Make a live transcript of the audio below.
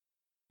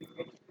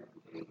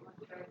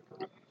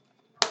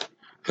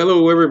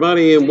Hello,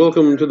 everybody, and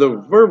welcome to the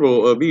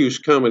Verbal Abuse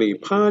Comedy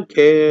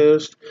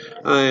Podcast.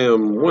 I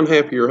am one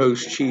half of your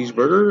host,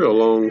 Cheeseburger,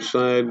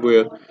 alongside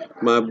with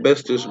my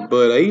bestest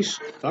bud Ace.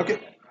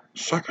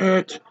 Suck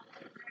it.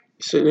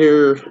 Sitting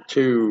here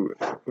to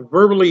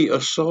verbally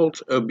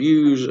assault,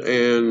 abuse,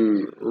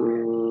 and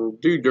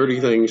do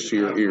dirty things to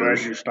your I'm ears.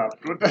 glad you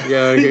stopped with that.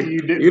 Yeah,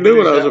 you knew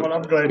what I that was. one.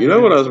 I'm glad You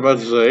know what I was didn't. about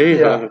to say.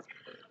 Yeah.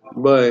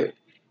 But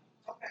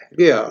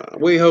yeah,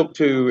 we hope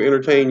to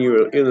entertain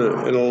you in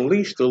at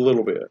least a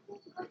little bit.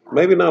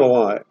 Maybe not a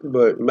lot,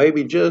 but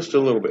maybe just a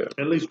little bit.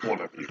 At least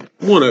one of you.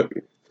 One of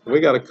you.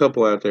 We got a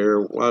couple out there.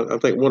 I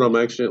think one of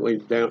them accidentally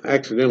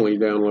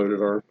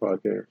downloaded our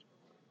podcast.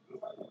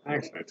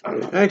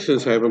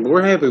 Accidents happen, but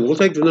we're happy. We'll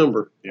take the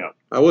number. Yeah.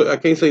 I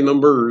can't say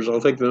numbers.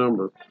 I'll take the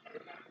number.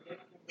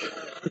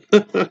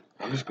 I'm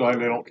just glad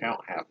they don't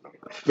count half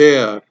numbers.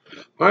 Yeah.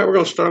 All right, we're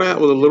going to start out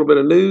with a little bit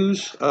of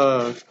news.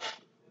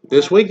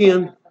 This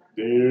weekend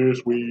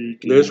is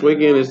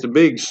the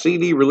big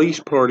CD release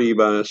party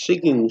by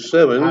Seeking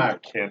 7. I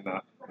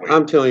cannot wait.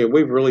 I'm telling you,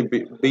 we've really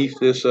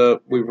beefed this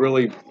up. We've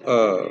really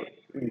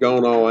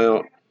gone all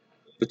out.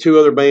 The two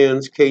other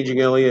bands, Caging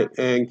Elliott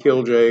and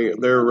Killjoy,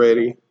 they're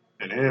ready.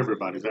 And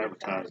everybody's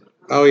advertising.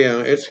 Oh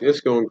yeah,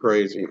 it's going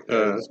crazy.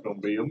 It's going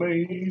to be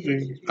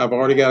amazing. I've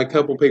already got a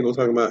couple people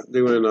talking about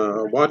doing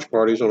watch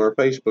parties on our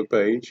Facebook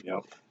page.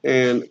 Yep.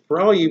 And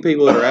for all you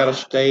people that are out of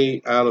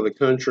state, out of the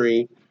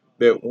country,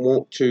 that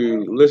want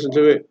to listen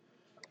to it,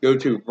 go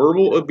to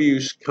Verbal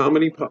Abuse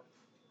Comedy.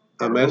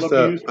 I messed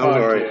up. I'm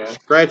sorry.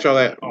 Scratch all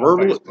that.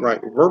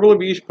 Verbal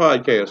Abuse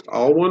Podcast,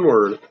 all one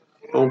word,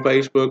 on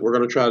Facebook. We're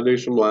going to try to do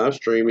some live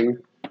streaming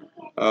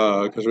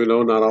because we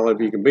know not all of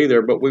you can be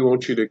there, but we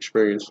want you to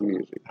experience the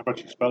music. How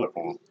about you spell it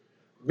for them?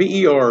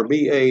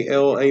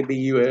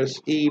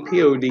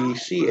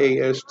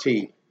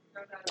 VERBALABUSEPODCAST.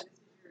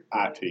 IT,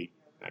 actually.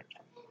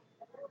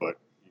 But,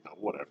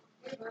 whatever.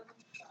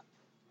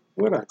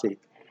 What IT?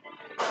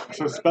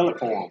 So spell it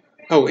for them.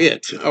 Oh,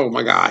 it. Oh,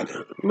 my God.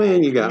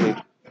 Man, you got me.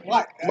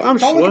 What? I'm Don't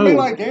slow. look at me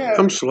like that.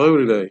 I'm slow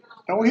today.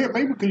 Don't hit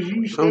me because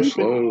you stupid. I'm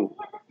slow.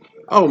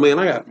 Oh, man,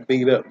 I got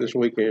beat up this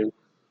weekend.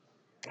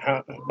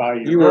 By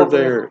your You weren't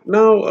there.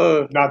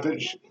 No. Not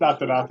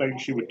that I think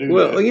she would do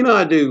Well, that.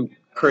 I do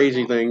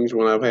crazy things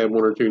when I've had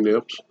one or two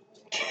nips.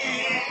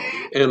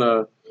 And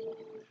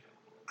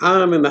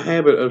I'm in the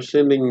habit of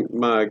sending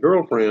my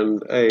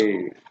girlfriend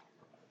a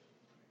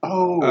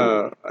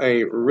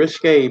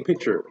risque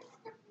picture.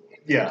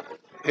 Yeah.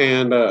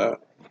 And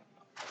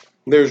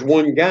there's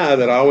one guy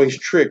that I always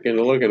trick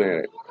into looking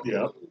at it.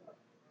 Yeah.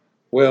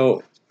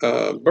 Well,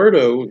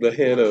 Berto, the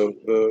head of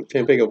the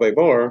Tampico Bay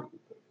Bar,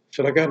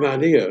 said, I got an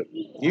idea.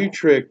 You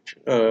tricked,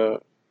 I'm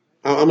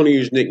going to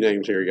use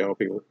nicknames here, y'all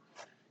people.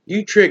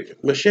 You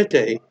tricked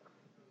Machete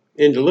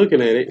into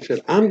looking at it and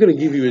said, I'm going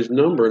to give you his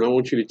number and I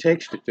want you to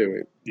text it to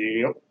him.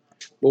 Yep.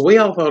 Well, we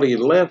all thought he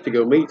had left to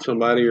go meet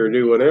somebody or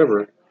do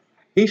whatever.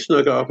 He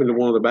snuck off into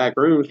one of the back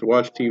rooms to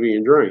watch TV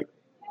and drink.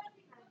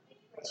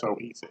 So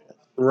he said.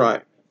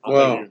 Right. I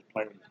well, think he was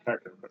playing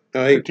detective, but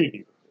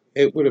continue.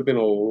 It would have been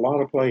a lot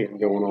of playing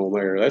going on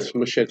there. That's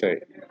Machete.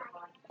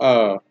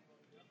 But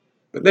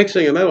next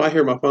thing I know, I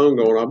hear my phone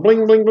going on.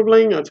 Bling, bling, bling,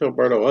 bling. I tell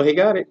Berto, well, he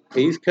got it.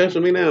 He's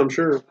cussing me now, I'm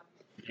sure.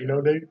 You know,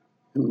 dude?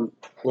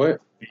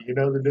 What? You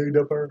know the dude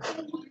up there?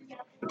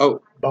 Oh.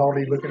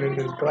 Baldy looking in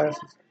his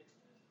glasses?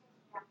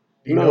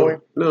 Do you know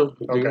him? No.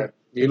 Okay.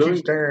 You know him?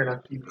 staring. I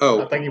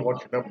think he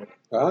wants your number.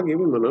 I'll give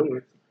him a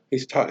number.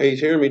 He's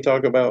hearing me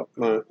talk about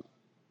my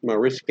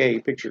risque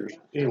pictures.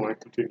 Anyway,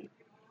 continue.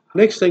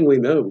 Next thing we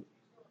know,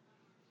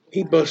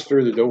 he busts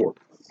through the door.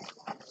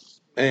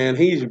 And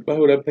he's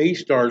bowed up. He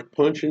starts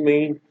punching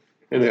me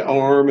in the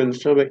arm and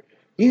stomach.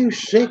 You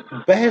sick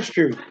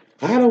bastard!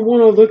 I don't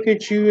want to look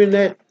at you in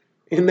that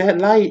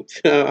light.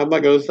 I'm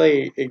not going to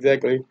say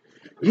exactly.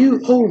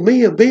 You owe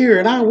me a beer,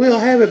 and I will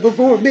have it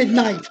before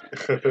midnight.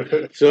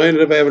 So I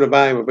ended up having to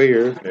buy him a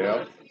beer.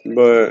 Yeah.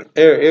 But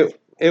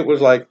it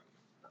was like,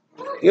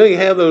 you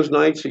have those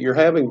nights that you're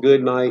having a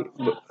good night,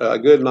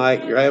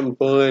 you're having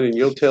fun, and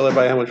you'll tell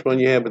everybody how much fun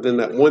you have, but then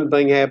that one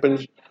thing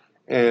happens,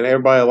 and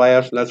everybody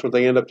laughs, and that's what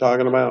they end up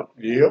talking about.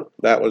 Yep.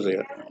 That was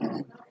it.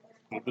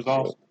 It was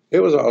awesome. It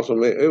was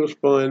awesome. It was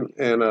fun,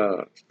 and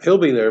he'll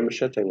be there.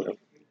 Machete will.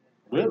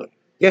 Really?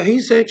 Yeah,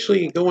 he's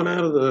actually going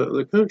out of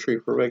the country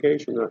for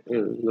vacation. Not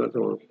too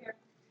long.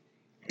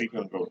 He's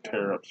gonna go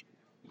tear up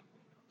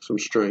some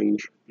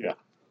strange. Yeah.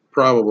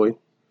 Probably.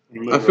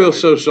 Literally. I feel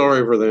so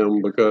sorry for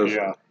them because.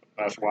 Yeah.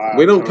 That's why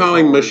we don't call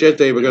him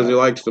Machete because he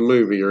likes the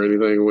movie or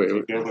anything. He's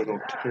definitely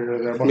gonna tear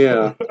them up.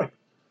 Yeah.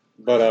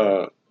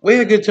 But we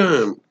had a good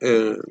time,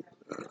 and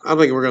I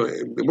think we're gonna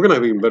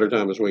have an even better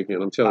time this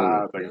weekend. I'm telling you.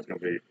 I think it's gonna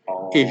be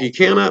awesome. If you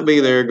cannot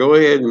be there, go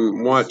ahead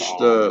and watch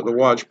the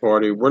watch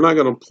party. We're not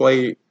gonna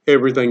play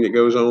everything that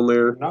goes on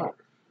there. No.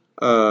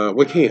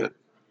 We can't.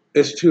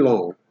 It's too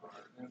long.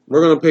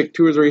 We're gonna pick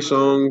 2 or 3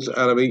 songs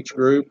out of each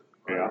group.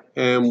 Yeah.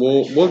 And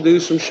we'll do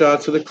some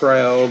shots of the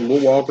crowd.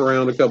 We'll walk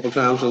around a couple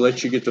times to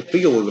let you get the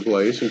feel of the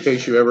place in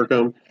case you ever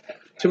come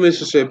to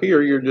Mississippi,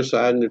 or you're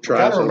deciding to try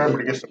Gotta something.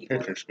 remember to get some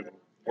pictures because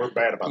we're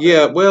bad about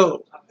Yeah, that.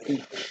 well,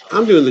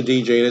 I'm doing the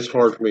DJ, and it's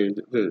hard for me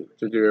to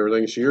do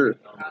everything. So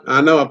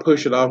I know I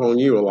push it off on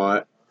you a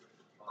lot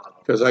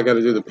because I got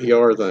to do the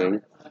PR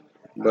thing,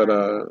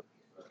 but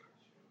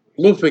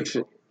we'll fix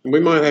it. We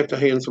might have to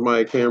hand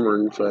somebody a camera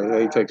and say,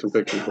 "Hey, take some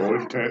pictures for We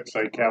us." can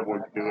say Cowboy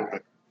can do it,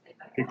 but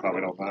he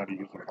probably don't know how to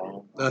use the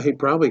phone. He'd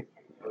probably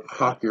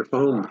hawk your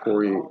phone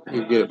before you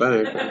get it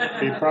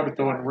back. He'd probably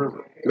throw it in the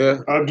river. Yeah,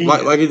 Again.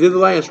 like he did the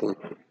last one.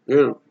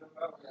 Yeah.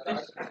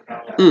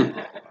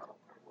 Mm.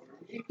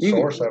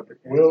 Sore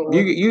subject. Well,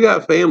 You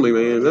got family,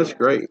 man. That's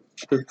great.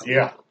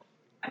 yeah.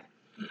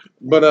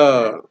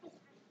 But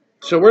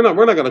so we're not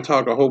going to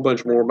talk a whole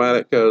bunch more about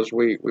it because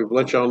we've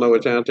let y'all know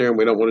it's out there and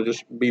we don't want to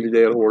just beat a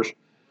dead horse.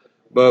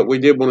 But we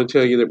did want to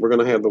tell you that we're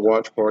going to have the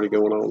watch party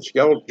going on. So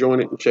y'all join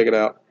it and check it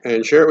out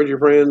and share it with your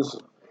friends.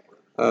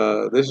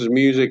 This is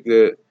music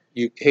that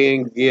you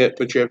can get,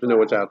 but you have to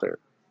know it's out there.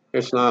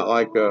 It's not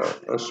like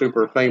a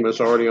super famous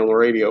already on the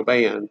radio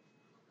band.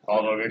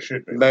 Although they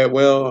should be.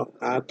 Well,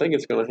 I think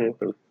it's going to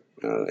happen.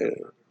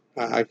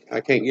 I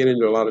can't get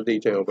into a lot of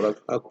detail, but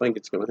I think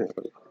it's going to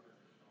happen.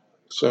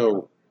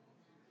 So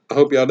I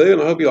hope y'all do,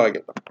 and I hope you like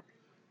it.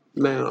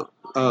 Now,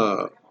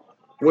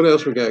 what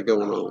else we got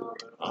going on?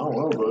 I don't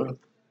know, bud.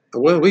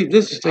 Well,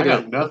 this is I taking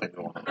got up nothing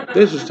going on.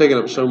 this is taking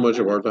up so much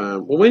of our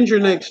time. Well, when's your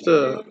next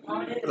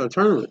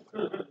tournament?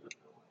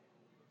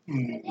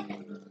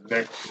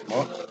 Next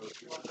month.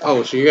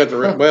 Oh, so you got the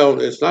well.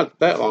 It's not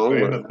that long,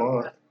 The end but of the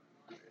month.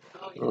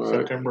 all right.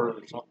 September or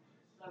something.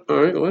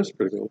 All right, well, that's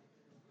pretty cool.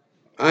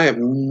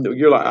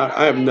 You're like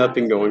I have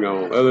nothing going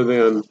on other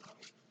than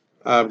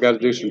I've got to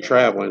do some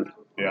traveling.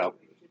 Yeah.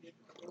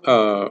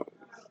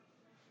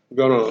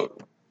 Gonna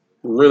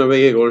rent a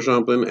vehicle or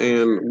something,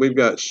 and we've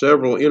got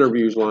several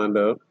interviews lined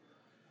up.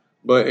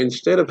 But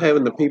instead of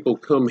having the people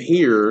come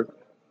here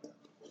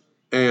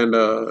and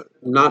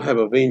not have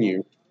a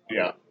venue,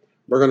 Yeah.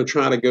 we're going to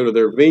try to go to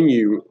their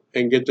venue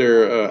and get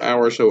there an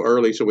hour or so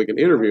early so we can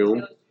interview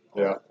them,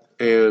 Yeah.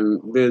 and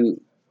then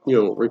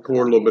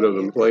record a little bit of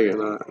them playing.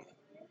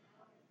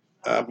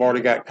 I've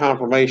already got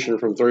confirmation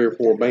from 3 or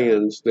 4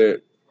 bands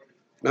that.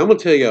 Now I'm gonna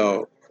tell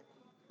y'all,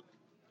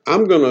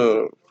 I'm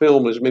gonna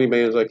film as many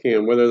bands as I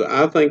can, whether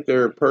I think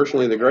they're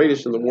personally the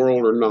greatest in the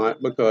world or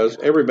not, because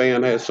every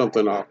band has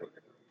something to offer.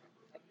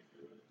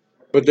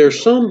 But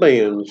there's some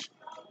bands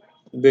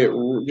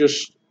that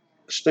just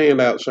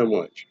stand out so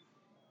much,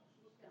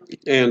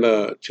 and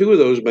 2 of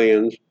those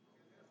bands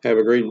have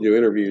agreed to do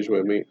interviews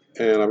with me,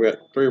 and I've got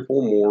 3 or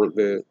 4 more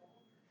that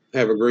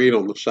have agreed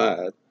on the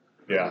side.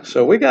 Yeah.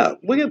 So we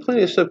got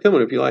plenty of stuff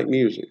coming if you like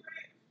music.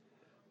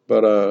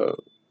 But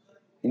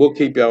we'll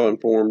keep y'all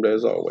informed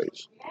as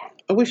always.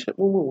 I wish that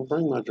woman would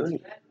bring my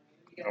drink.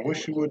 I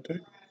wish you would too.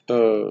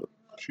 Uh,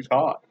 She's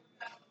hot.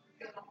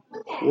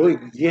 well,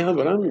 yeah,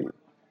 but I'm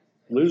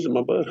losing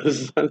my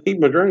buzz. I need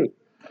my drink.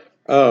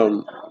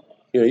 Um,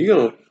 you're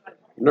gonna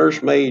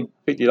nurse maid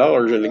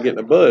 $50 into getting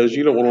a buzz.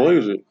 You don't want to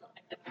lose it.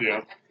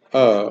 Yeah.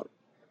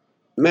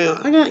 Now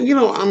I got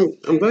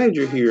I'm glad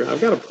you're here.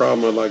 I've got a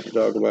problem I'd like to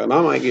talk about, and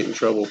I might get in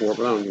trouble for it,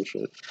 but I don't give a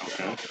shit.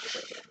 Okay.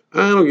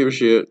 I don't give a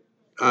shit.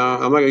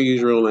 I'm not gonna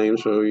use real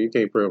names, so you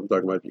can't prove I'm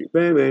talking about you.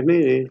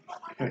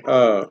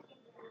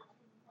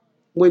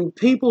 When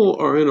people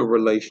are in a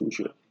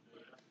relationship,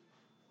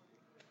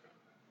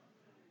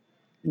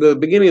 the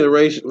beginning of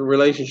the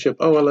relationship,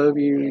 oh, I love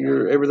you,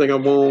 you're everything I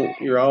want,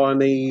 you're all I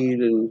need,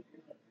 and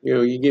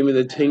you give me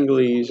the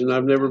tinglies, and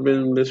I've never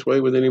been this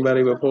way with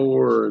anybody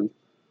before, and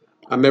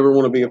I never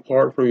want to be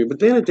apart from you. But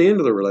then at the end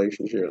of the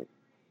relationship,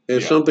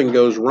 if something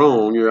goes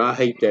wrong, I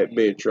hate that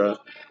bitch, right?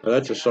 Or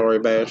that's a sorry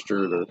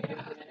bastard,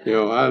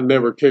 or I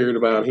never cared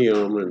about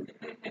him, and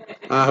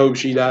I hope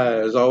she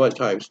dies, all that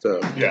type of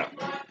stuff. Yeah.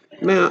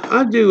 Now,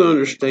 I do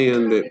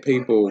understand that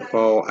people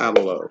fall out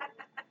of love.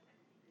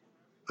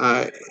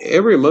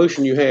 Every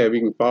emotion you have, you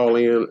can fall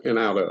in and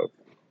out of.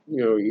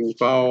 You can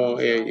fall,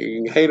 and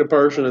you can hate a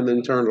person and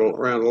then turn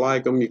around and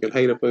like them. You can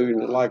hate a food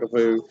and like a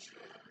food.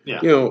 Yeah.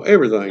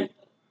 Everything.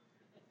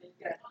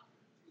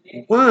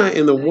 Why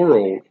in the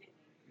world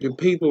do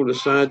people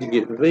decide to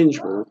get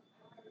vengeful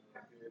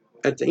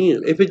at the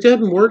end? If it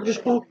doesn't work,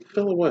 just walk the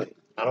hell away.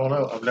 I don't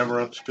know. I've never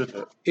understood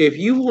that. If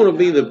you want to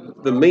be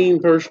the mean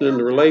person in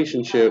the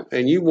relationship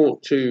and you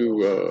want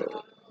to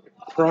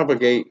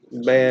propagate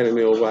bad and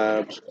ill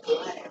vibes,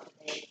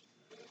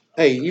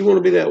 hey, you want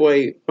to be that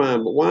way,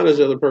 fine. But why does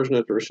the other person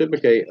have to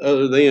reciprocate?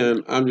 Other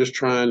than I'm just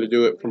trying to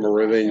do it from a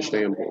revenge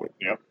standpoint.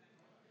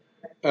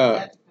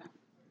 Yep.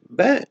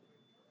 That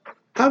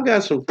I've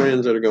got some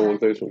friends that are going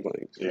through some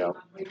things. Yeah.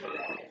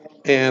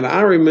 And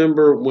I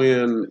remember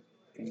when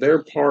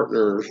their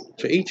partners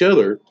to each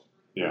other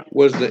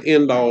was the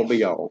end all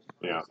be all.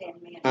 Yeah.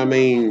 I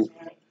mean,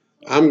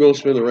 I'm going to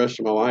spend the rest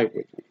of my life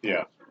with you.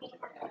 Yeah.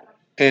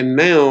 And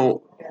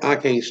now I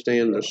can't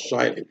stand the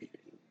sight of you.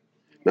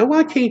 Now,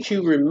 why can't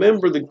you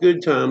remember the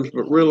good times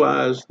but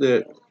realize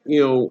that,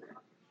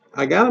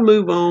 I got to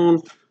move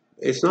on.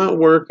 It's not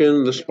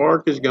working. The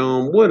spark is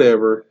gone.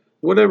 Whatever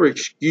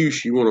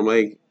excuse you want to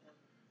make.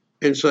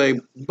 and say,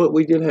 but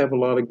we did have a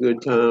lot of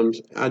good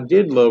times. I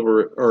did love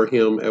her or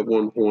him at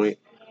one point.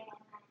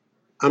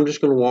 I'm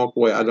just going to walk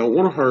away. I don't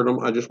want to hurt him.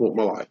 I just want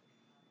my life.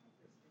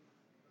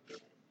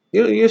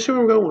 You see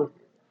where I'm going?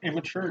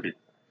 Immaturity.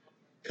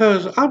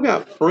 Because I've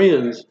got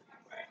friends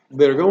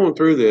that are going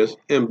through this,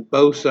 and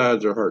both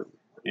sides are hurting.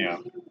 Yeah.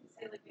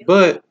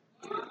 But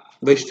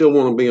they still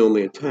want to be on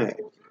the attack.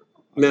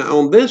 Now,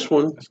 on this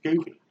one, That's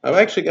goofy. I've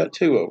actually got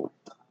two of them.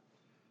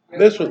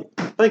 This one,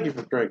 thank you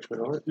for the drink,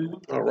 sweetheart.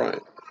 All right.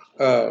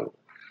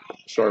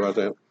 Sorry about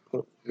that.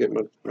 Get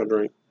my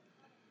drink.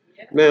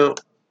 Now,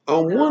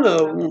 on one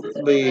of them,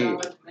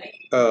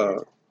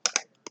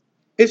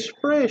 it's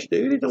fresh,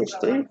 dude. It don't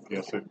stink.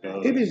 Yes, it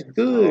does. It is I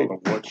good.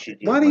 don't know what she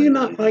just Why do you made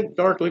not like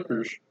dark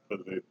liquors? but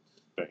it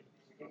stinks.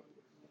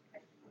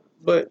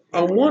 But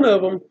on one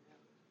of them,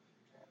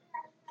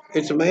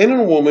 it's a man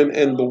and a woman,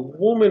 and the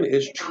woman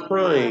is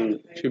trying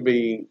to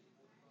be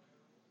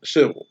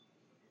civil.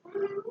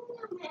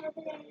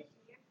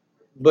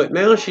 But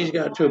now she's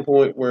got to a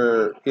point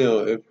where,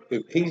 if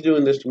he's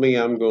doing this to me,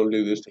 I'm going to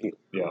do this to him.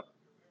 Yeah.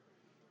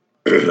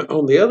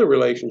 On the other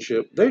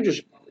relationship, they're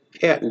just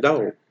cat and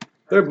dog.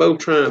 They're both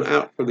trying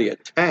out for the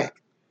attack,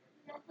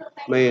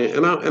 man.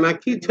 And I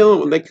keep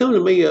telling them, they come to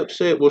me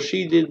upset. Well,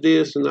 she did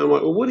this, and I'm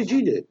like, well, what did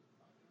you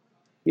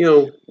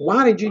do?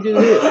 Why did you do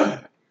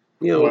this?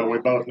 Well, we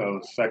both know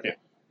the second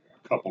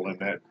couple in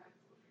that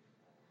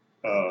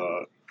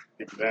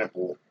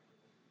example,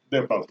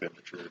 they're both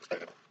immature as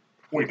hell.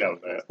 We know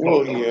that. Well,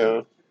 Both of them.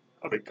 yeah.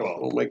 I mean, come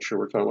on. We'll make sure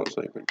we're talking about the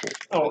same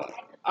people.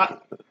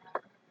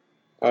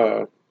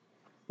 Oh,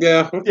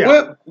 Yeah. Yeah.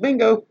 Well,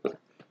 bingo.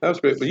 That was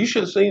great. But you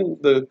should have seen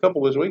the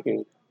couple this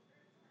weekend.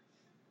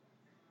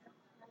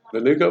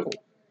 The new couple.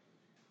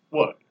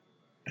 what?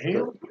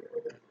 Him?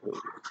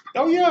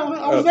 Oh, yeah,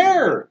 I was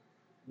there.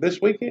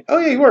 This weekend? Oh,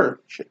 yeah, you were.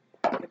 Shit.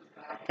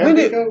 When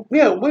did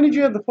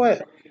you have the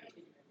flat?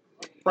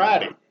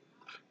 Friday.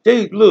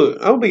 Dude,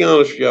 look, I'll be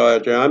honest with y'all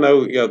out there. I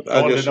know, Going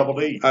to Double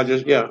D. I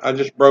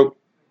just broke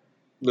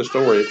the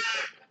story,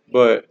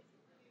 but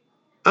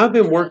I've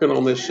been working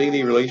on this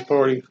CD release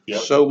party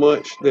Yep. so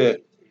much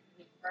that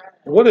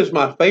what is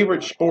my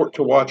favorite sport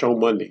to watch on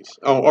Mondays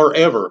or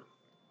ever?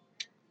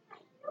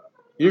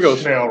 You're going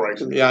Snail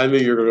racing. Yeah, I knew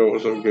you were going to go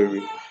with some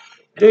goofy.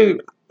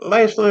 Dude,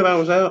 last night I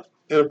was out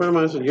and a friend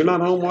of mine said, "You're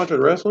not home watching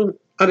wrestling?"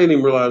 I didn't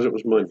even realize it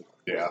was Monday.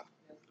 Yeah.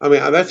 I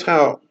mean, that's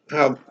how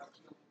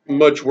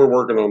much we're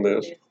working on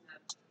this.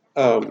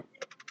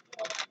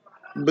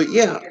 But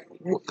yeah,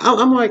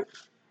 I'm like,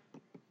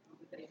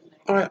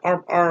 all right,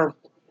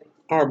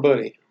 our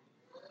buddy,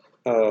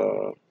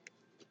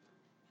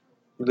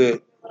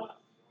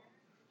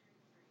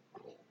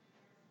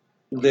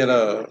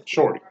 that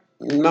Shorty.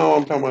 no,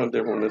 I'm talking about a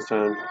different one this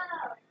time.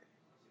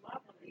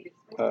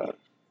 Okay.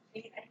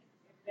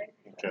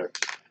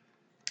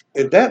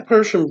 If that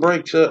person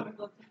breaks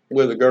up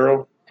with a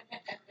girl,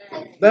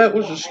 that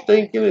was the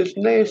stinkingest,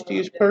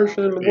 nastiest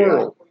person in the Yeah.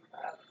 world.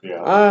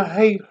 Yeah. I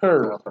hate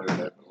her. I've heard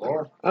that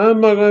before. I'm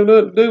not going to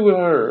have nothing to do with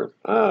her.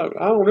 I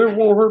don't ever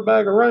want her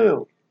back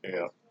around.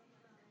 Yeah.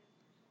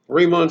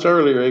 3 months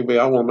earlier, he'd be,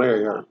 I want to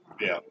marry her.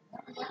 Yeah.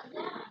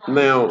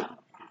 Now,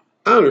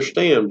 I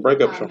understand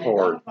breakups are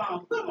hard,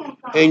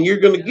 and you're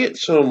going to get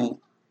some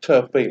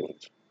tough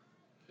feelings.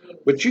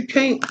 But you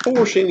can't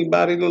force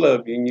anybody to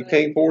love you, and you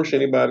can't force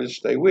anybody to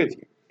stay with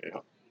you. Yeah.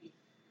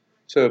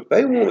 So if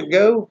they want to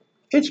go,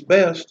 it's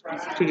best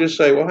to just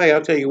say, well, hey,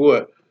 I'll tell you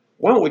what,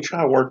 why don't we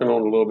try working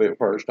on it a little bit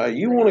first? Hey,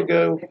 you want to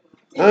go?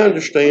 I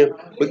understand,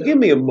 but give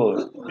me a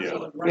month.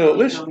 Yeah.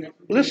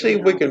 Let's see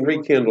if we can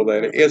rekindle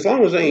that. As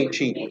long as they ain't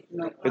cheating.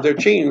 If they're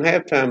cheating,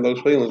 half time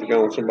those feelings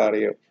go on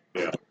somebody else.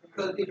 Yeah.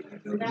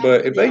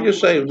 But if they just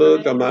say,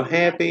 look, I'm not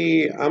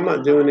happy, I'm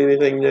not doing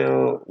anything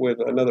now with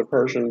another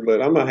person,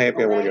 but I'm not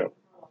happy, I want to go.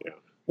 Yeah.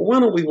 Well, why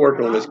don't we work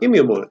on this? Give me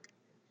a month.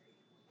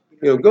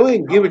 Go ahead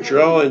and give it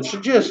your all and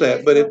suggest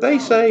that. But if they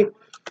say,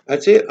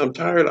 that's it, I'm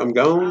tired, I'm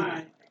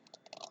gone,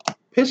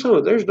 piss on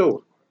it, there's the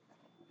door.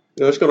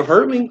 It's going to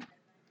hurt me.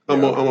 I'm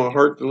gonna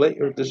hurt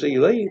to see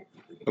you leave,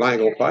 but I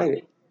ain't gonna fight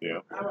it. Yeah.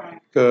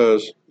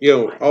 Because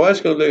all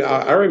that's gonna do.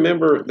 I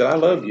remember that I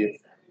love you,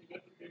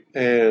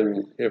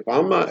 and if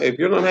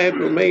you're not happy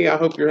with me, I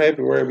hope you're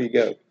happy wherever you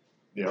go.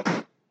 Yeah.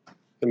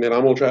 And then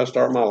I'm gonna try to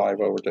start my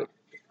life over too.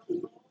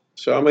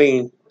 So I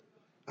mean,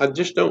 I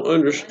just don't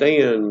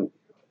understand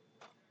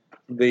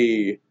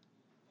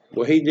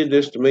well, he did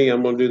this to me,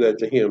 I'm gonna do that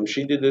to him.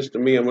 She did this to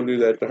me, I'm gonna do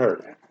that to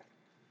her.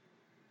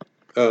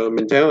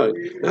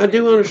 Mentality. Now, I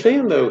do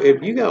understand though,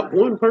 if you got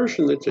one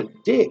person that's a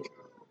dick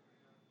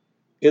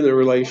in the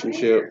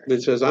relationship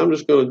that says, I'm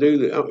just going to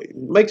do that,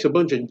 makes a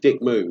bunch of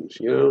dick moves,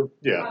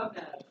 Yeah.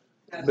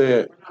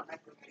 that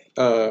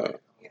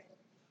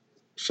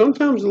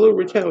sometimes a little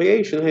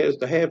retaliation has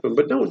to happen,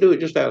 but don't do it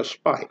just out of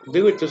spite.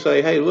 Do it to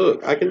say, hey,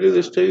 look, I can do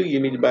this too, you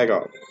need to back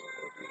off.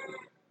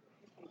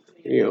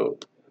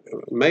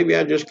 Maybe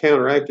I just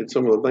counteracted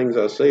some of the things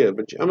I said,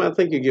 but I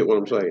think you get what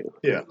I'm saying.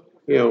 Yeah.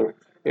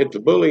 If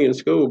the bully in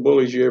school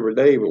bullies you every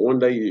day, but one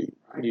day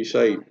you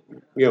say,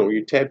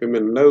 you tap him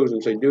in the nose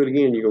and say, do it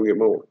again, you're going to get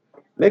more.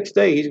 Next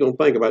day, he's going to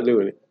think about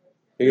doing it.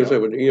 He gonna say,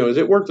 well, is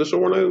it worth the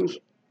sore nose?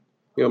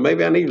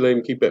 Maybe I need to let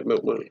him keep that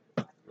milk money.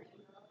 I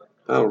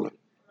don't know.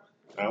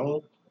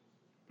 Well,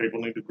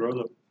 people need to grow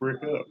the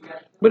frick up.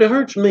 But it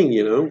hurts me,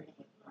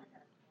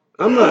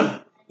 I'm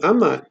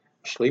not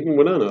sleeping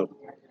with none of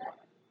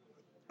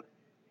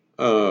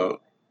them.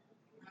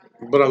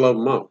 But I love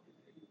them all.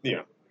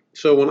 Yeah.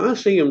 So when I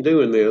see them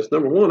doing this,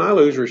 number one, I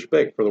lose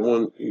respect for the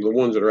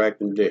ones that are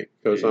acting dick,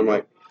 because I'm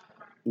like,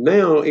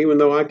 now even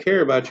though I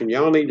care about you and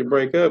y'all need to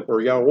break up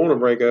or y'all want to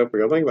break up or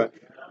y'all think about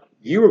it,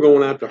 you were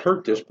going out to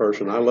hurt this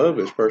person. I love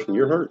this person.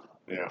 You're hurt.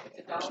 Yeah.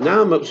 So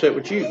now I'm upset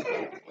with you.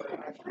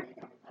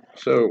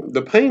 So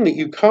the pain that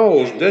you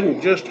cause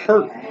doesn't just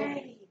hurt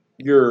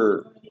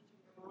your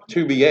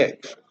to-be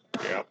ex.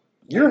 Yeah.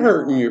 You're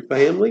hurting your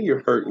family.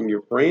 You're hurting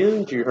your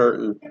friends. You're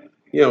hurting,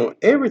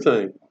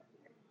 everything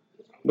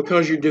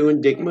because you're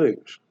doing dick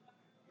moves.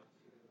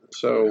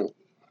 So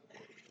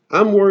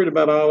I'm worried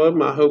about all of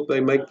them. I hope they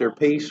make their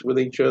peace with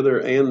each other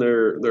and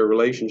their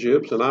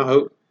relationships, and I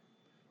hope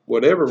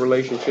whatever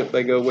relationship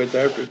they go with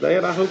after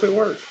that, I hope it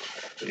works.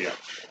 Yeah.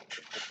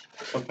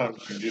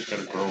 Sometimes you just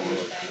gotta grow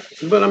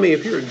up. But I mean,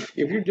 if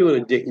you're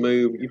doing a dick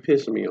move, you're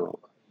pissing me off.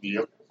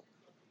 Yep.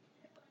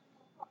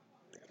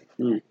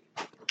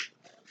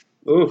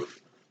 Oh,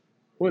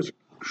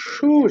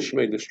 she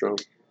made this strong.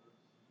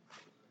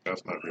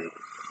 That's not good.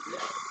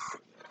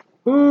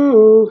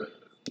 Ooh,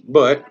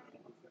 but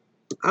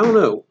I don't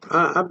know.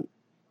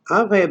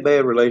 I've had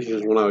bad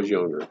relationships when I was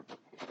younger,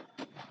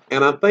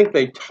 and I think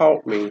they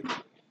taught me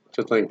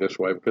to think this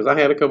way because I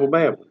had a couple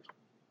bad ones.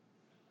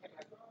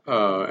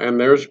 And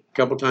there's a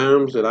couple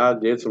times that I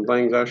did some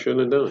things I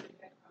shouldn't have done.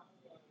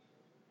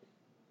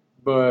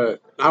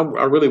 But I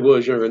really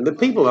was younger. And the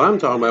people that I'm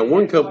talking about,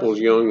 one couple's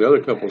young, the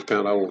other couple's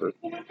kind of older.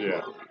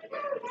 Yeah.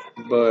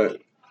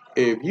 But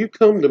if you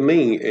come to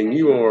me and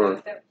you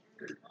are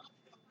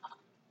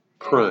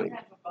crying,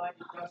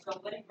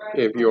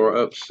 if you're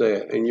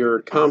upset and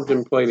you're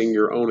contemplating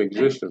your own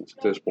existence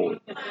at this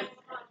point,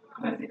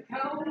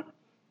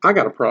 I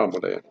got a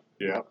problem with that.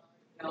 Yeah.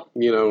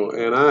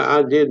 And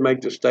I did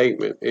make the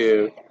statement,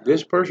 if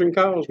this person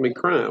calls me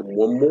crying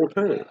one more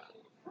time,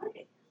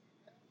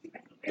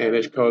 and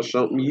it's because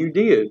something you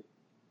did,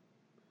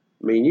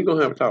 me and you going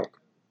to have a talk.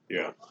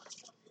 Yeah.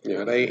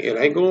 It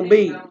ain't going to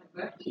be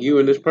you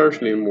and this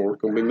person anymore.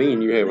 It's going to be me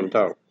and you having a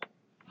talk.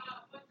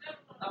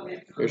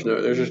 There's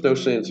just no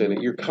sense in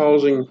it. You're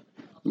causing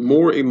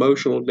more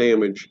emotional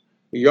damage.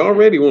 You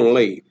already want to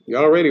leave. You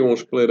already want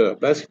to split up.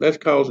 That's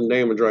causing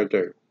damage right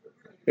there.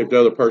 If the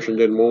other person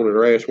didn't want it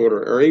or asked for it,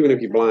 or even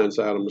if you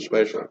blindside them,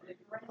 especially.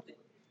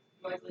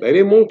 They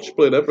didn't want to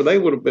split up, or they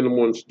would have been the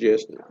one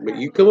suggesting it. But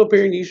you come up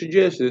here and you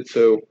suggested it,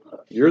 so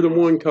you're the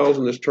one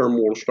causing this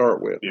turmoil to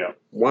start with. Yeah.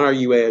 Why are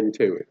you adding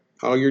to it?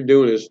 All you're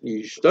doing is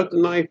you stuck the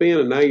knife in,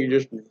 and now you're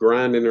just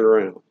grinding it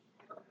around.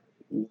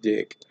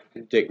 Dick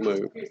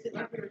move.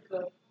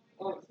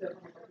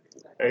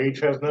 Age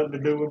has nothing to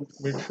do with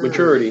maturity.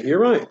 Maturity. You're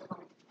right.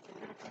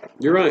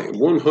 You're right.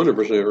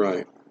 100%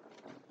 right.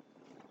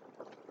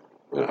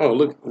 Oh,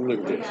 look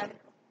at this.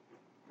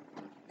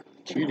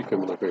 Cutie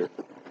coming up here.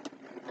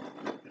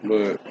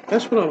 But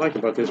that's what I like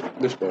about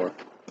this bar.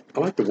 I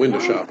like the window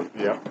shopping.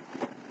 Yeah.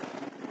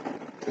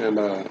 And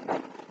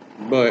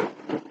but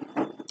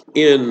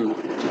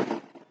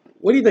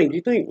what do you think? Do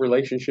you think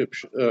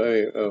relationships,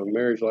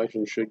 marriage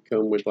license should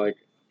come with like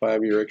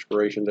 5-year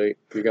expiration date?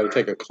 You got to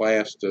take a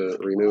class to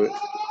renew it.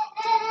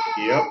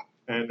 Yep.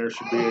 And there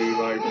should be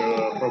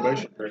a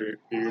probation period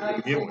to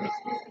begin with.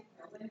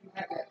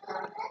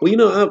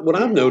 Well, what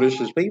I've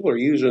noticed is people are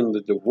using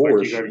the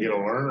divorce. You got to get a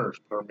learner's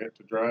permit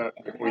to drive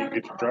before you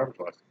get your driver's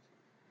license.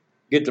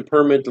 Get the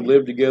permit to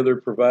live together,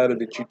 provided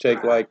that you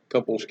take like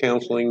couples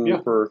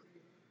counseling for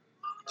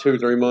 2 or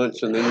 3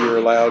 months, and then you're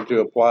allowed to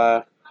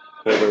apply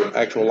for the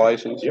actual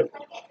license. Yep.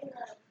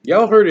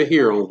 Y'all heard it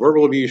here on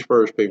Verbal Abuse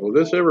First, people. If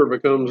this ever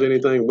becomes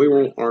anything, we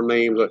want our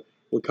names.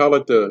 We call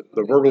it the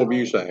Verbal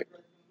Abuse Act.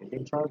 We've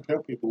been trying to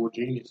tell people we're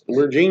geniuses.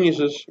 We're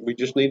geniuses. We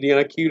just need the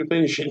IQ to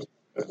finish it.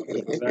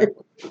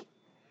 Exactly.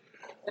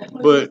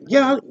 But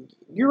yeah,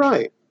 you're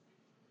right.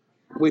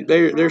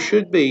 There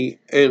should be,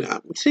 and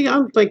see,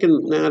 I'm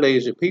thinking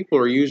nowadays that people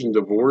are using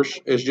divorce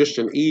as just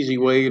an easy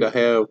way to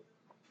have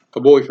a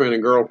boyfriend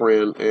and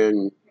girlfriend,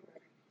 and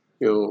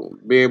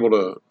be able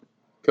to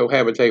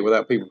cohabitate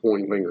without people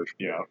pointing fingers.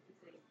 Yeah.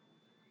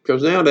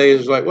 Because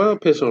nowadays it's like, well,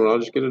 piss on it, I'll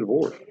just get a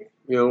divorce.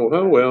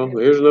 Oh well,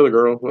 here's another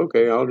girl.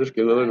 Okay, I'll just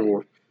get another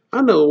divorce.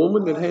 I know a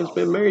woman that has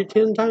been married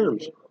 10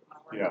 times.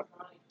 Yeah.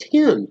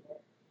 10.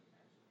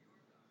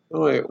 I'm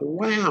like,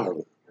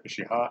 wow. Is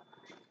she hot?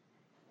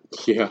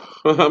 Yeah,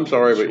 I'm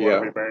sorry, but She yeah.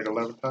 want to be married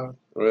 11 times?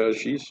 Well,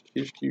 she's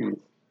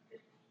cute.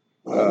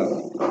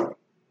 But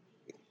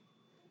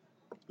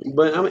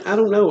I mean, I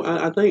don't know.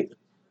 I think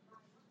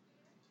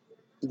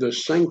the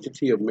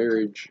sanctity of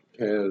marriage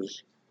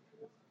has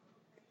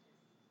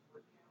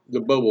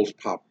the bubbles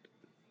popped.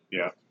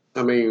 Yeah.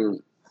 I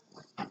mean,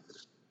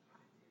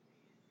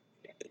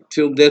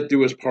 till death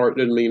do us part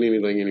doesn't mean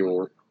anything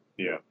anymore.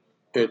 Yeah.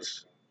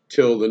 It's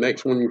till the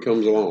next one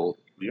comes along.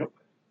 Yep.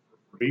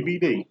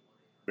 BBD.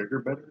 bigger,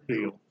 better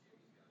deal.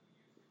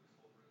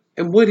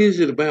 And what is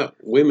it about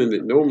women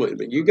that normally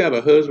that you got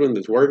a husband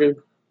that's working,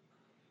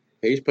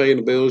 he's paying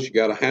the bills, you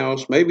got a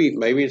house, maybe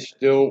it's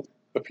still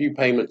a few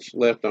payments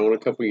left on a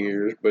couple of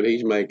years, but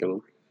he's making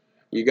them.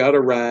 You got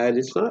a ride.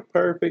 It's not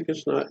perfect.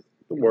 It's not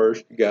the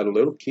worst. You got a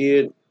little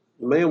kid.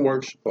 The man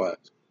works supplies.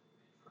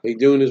 He's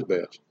doing his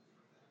best.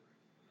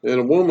 And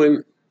a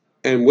woman,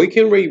 and we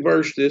can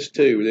reverse this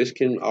too. This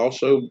can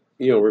also,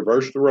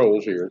 reverse the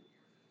roles here.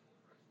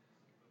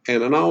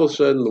 And then all of a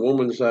sudden, the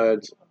woman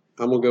decides,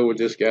 I'm gonna go with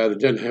this guy that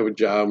doesn't have a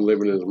job,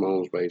 living in his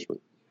mom's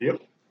basement.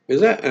 Yep.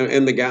 Is that?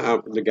 And the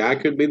guy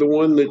could be the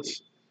one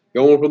that's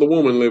going for the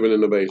woman living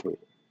in the basement.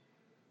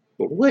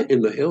 But what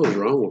in the hell is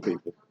wrong with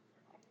people?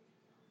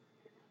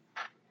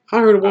 I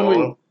heard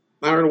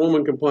a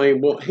woman complain,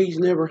 well, he's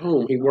never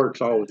home. He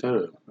works all the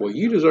time. Well,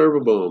 you deserve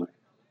a bum.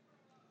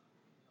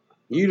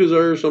 You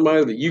deserve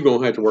somebody that you're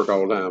going to have to work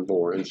all the time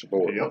for and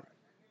support.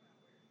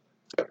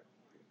 Yep.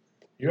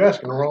 You're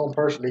asking the wrong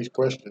person these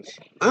questions.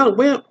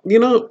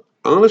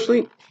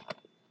 Honestly,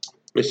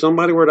 if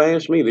somebody were to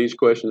ask me these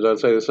questions, I'd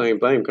say the same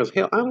thing because,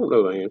 hell, I don't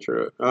know the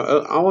answer.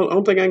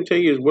 Only thing I can tell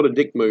you is what a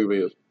dick move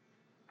is.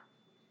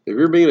 If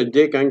you're being a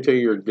dick, I can tell you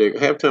you're a dick.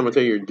 Half the time I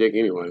tell you you're a dick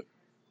anyway.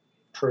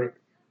 True.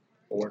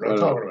 But we're not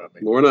talking about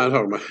me. We're not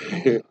talking about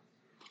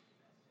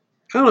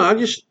I don't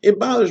know. It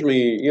bothers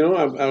me.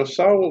 I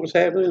saw what was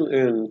happening,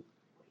 and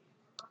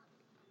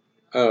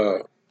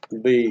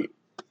the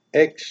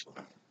ex.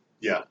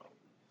 Yeah.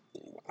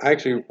 I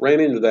actually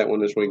ran into that one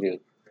this weekend.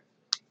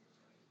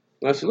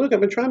 And I said, "Look, I've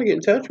been trying to get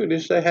in touch with you,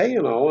 to say hey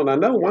and all, and I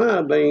know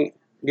why they ain't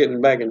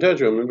getting back in touch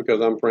with me because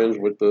I'm friends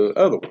with the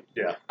other one."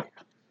 Yeah.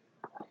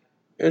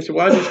 And so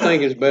I just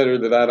think it's better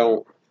that I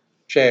don't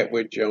chat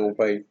with you on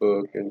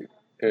Facebook and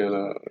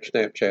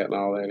Snapchat and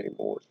all that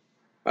anymore.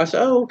 I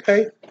said, "Oh,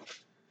 okay.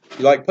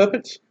 You like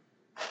puppets?"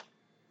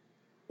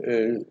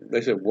 And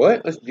they said,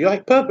 "What?" I said, "Do you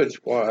like puppets?"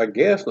 "Well, I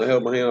guess." And I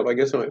held my hand up. I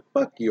guess I'm like,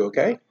 "Fuck you,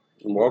 okay?"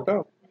 And walked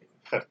off.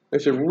 They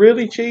said,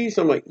 "Really, Cheese?"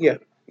 I'm like, "Yeah,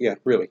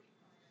 really."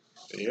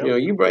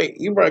 Yep.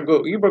 You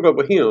broke up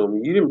with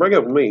him. You didn't break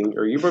up with me,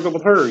 or you broke up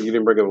with her. You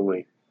didn't break up with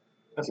me.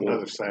 That's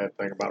another sad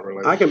thing about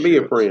relationships. I can be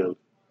a friend.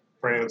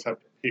 Friends have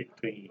to pick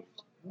teams.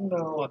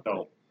 No, I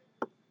don't.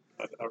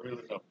 I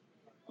really don't.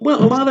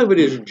 Well, a lot of it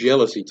is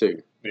jealousy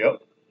too.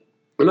 Yep.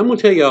 And I'm gonna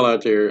tell y'all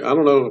out there, I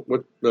don't know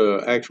what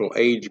the actual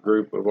age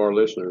group of our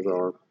listeners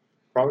are.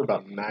 Probably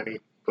about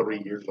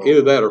 93 years old.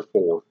 Either that or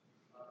 4.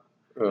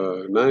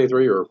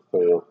 93 or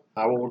 4.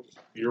 How old's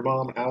your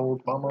mom and how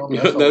old's my mom?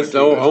 That's the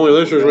only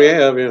listeners we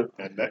have, yeah.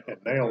 And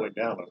they only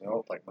down it. I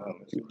don't think mine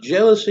listen.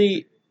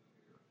 Jealousy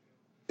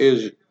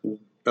is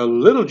a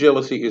little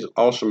jealousy is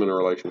awesome in a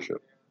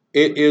relationship.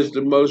 It is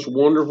the most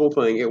wonderful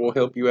thing. It will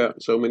help you out in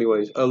so many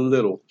ways. A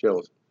little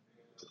jealousy.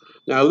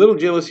 Now, a little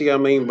jealousy, I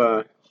mean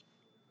by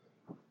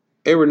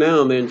every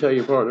now and then tell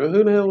your partner,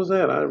 "Who the hell was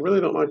that? I really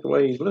don't like the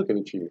way he's looking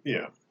at you."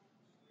 Yeah.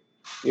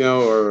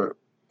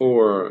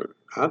 Or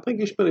I think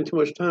you're spending too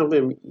much time with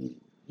him.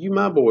 You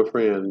my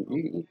boyfriend.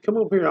 You come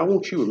over here. I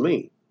want you with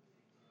me.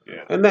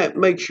 Yeah. And that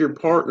makes your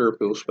partner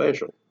feel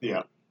special.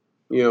 Yeah.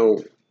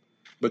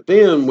 But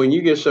then when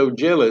you get so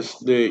jealous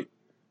that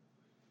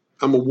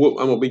I'm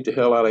gonna beat the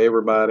hell out of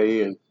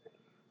everybody, and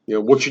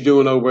what you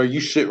doing over there?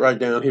 You sit right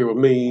down here with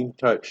me,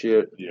 type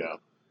shit. Yeah.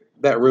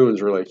 That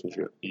ruins a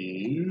relationship.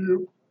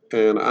 Yep.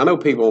 And I know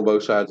people on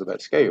both sides of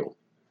that scale.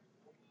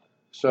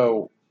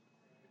 So,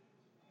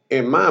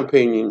 in my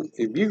opinion,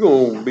 if you're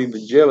gonna be the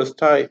jealous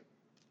type,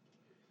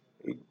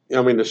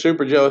 the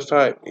super jealous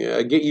type,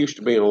 get used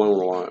to being alone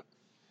a lot.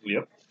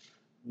 Yep.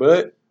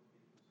 But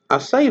I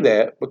say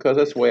that because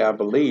that's the way I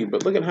believe.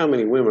 But look at how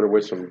many women are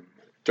with some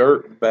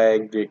dirt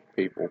bag dick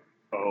people.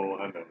 Oh,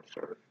 I know,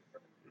 sir.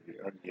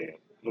 Yeah.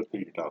 Look who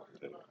you're talking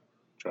to.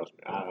 Trust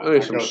me. I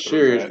mean, some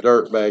serious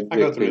dirt bag dick I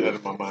go through people. that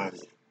in my mind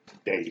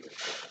daily,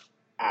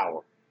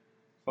 hour,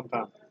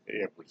 sometimes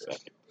every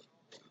second.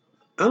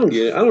 I don't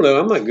get it. I don't know.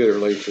 I'm not good at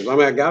relationships.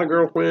 I got a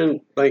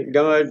girlfriend. Thank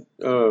God.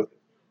 I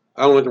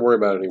don't have to worry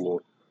about it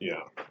anymore.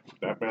 Yeah.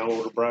 That mail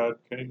order bride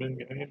came in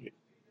handy.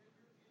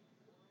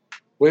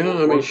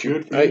 Well, she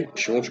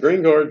wants a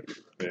green card.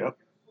 Yeah.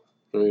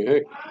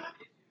 Hey,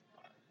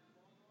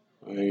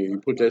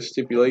 you put that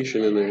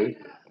stipulation in there.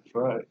 That's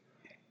right.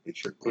 You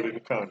should put it in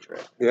the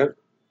contract. Yeah.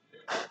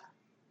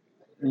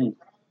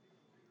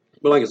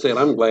 But like I said,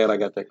 I'm glad I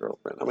got that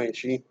girlfriend.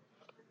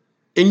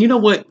 And you know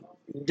what,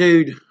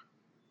 dude.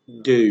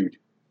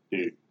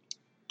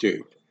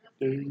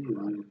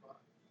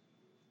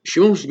 She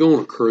wants to go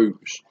on a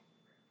cruise.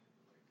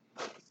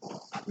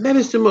 That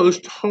is the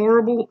most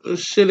horrible,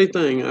 silly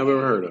thing I've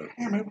ever heard of.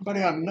 Damn,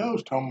 everybody I know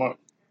is talking about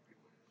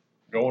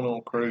going on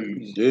a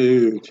cruise.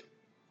 Dude.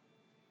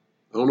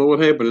 I don't know what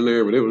happened in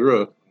there, but it was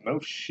rough. No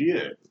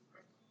shit.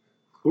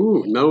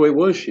 Ooh, no, it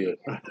was shit.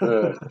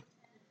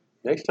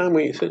 Next time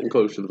we ain't sitting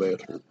close to the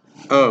bathroom.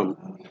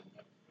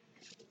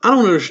 I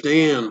don't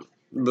understand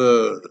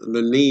the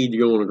need to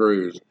go on a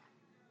cruise.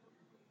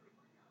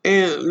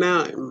 And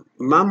now,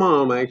 my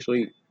mom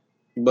actually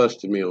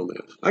busted me on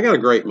this. I got a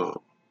great mom.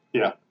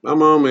 Yeah. My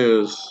mom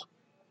is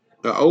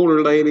An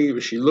older lady,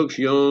 but she looks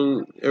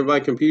young.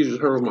 Everybody confuses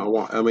her with my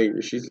wife. I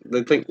mean,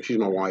 they think she's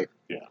my wife.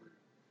 Yeah.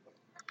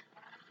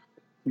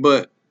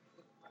 But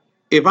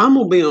if I'm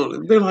gonna be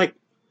on, they're like,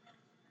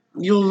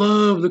 you'll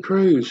love the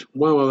cruise.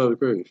 Why do I love the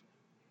cruise?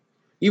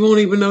 You won't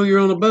even know you're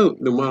on a boat.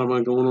 Then why am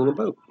I going on a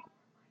boat?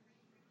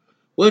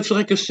 Well, it's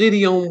like a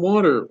city on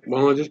water. Why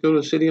don't I just go to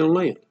a city on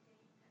land?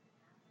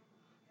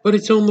 But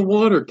it's on the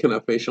water. Can I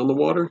fish on the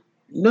water?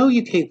 No,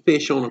 you can't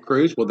fish on a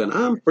cruise. Well, then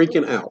I'm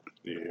freaking out.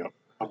 Yeah.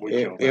 I'm with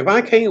you on If that.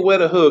 I can't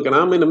wet a hook and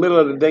I'm in the middle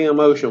of the damn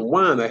ocean,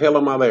 why in the hell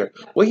am I there?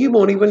 Well, you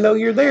won't even know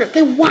you're there.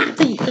 Then why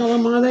the hell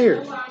am I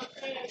there?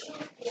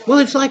 Well,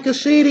 it's like a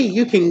city.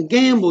 You can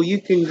gamble,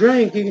 you can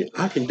drink.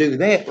 I can do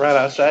that right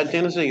outside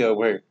Tennessee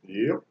over here.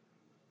 Yep.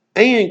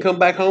 And come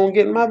back home and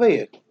get in my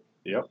bed.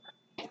 Yep.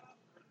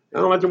 I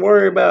don't have to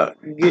worry about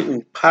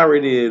getting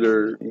pirated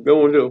or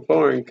going to a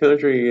foreign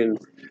country and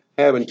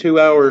having 2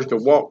 hours to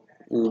walk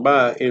and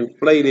buy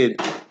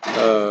inflated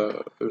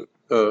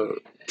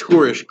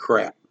tourist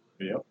crap.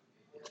 Yep.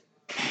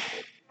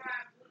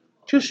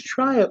 Just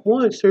try it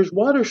once. There's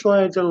water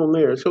slides on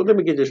there. So let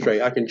me get this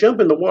straight. I can jump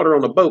in the water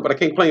on the boat, but I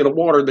can't play in the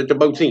water that the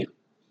boat's in.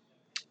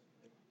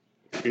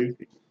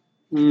 Goofy.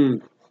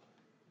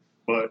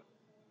 But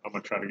I'm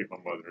gonna try to get my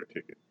mother a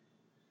ticket.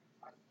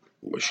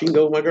 Well, she can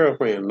go with my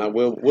girlfriend. And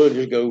we'll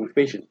just go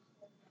fishing.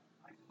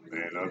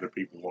 And other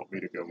people want me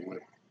to go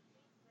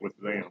with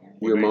them.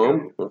 when Your they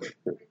mom? go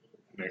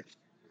next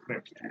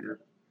year.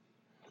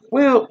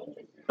 Well,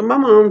 my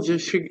mom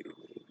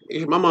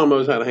my mom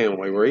knows how to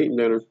handle it. We're eating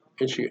dinner,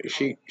 and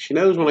she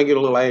knows when I get a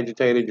little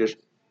agitated. Just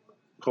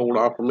hold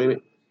off for a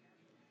minute.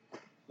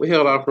 We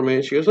held off for a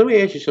minute. She goes, "Let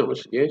me ask you something." I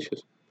said, "Yeah." She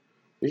goes,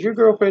 "Does your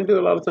girlfriend do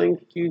a lot of things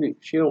with you that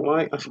she don't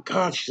like?" I said,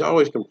 "God, she's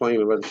always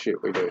complaining about the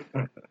shit we do.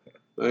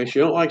 She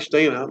don't like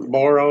staying out in the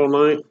bar all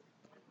night.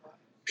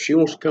 She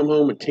wants to come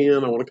home at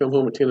 10. I want to come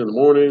home at 10 in the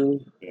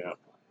morning. Yeah.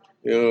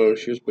 You know,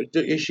 she goes, but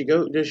is she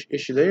there?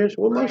 I said,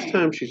 well, most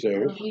times she's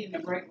there.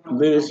 And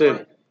then it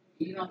said,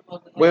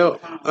 well,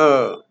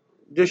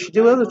 does she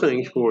do other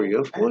things for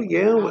you? I said, well,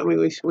 yeah. I mean,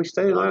 we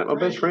stay at my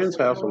best friend's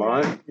house a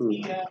lot.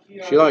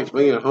 She likes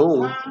being at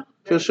home.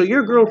 She goes, so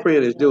your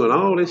girlfriend is doing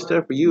all this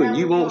stuff for you, and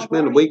you won't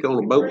spend a week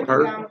on a boat with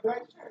her?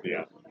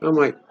 Yeah. I'm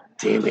like,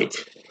 damn it.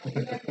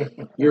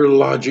 Your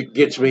logic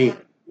gets me.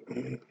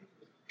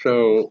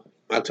 So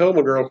I told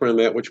my girlfriend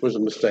that, which was a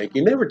mistake.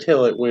 You never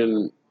tell it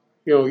when,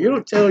 you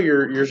don't tell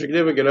your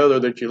significant other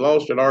that you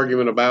lost an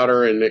argument about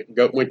her and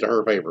it went to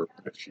her favor.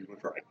 She was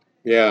right.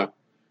 Yeah.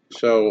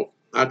 So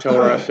I told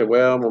her, I said,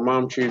 well, my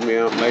mom chewed me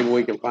out. Maybe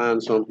we can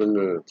find something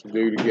to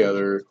do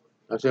together.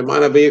 I said,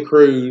 might not be a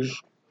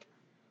cruise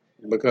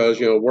because,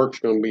 work's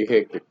going to be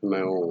hectic from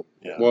now on.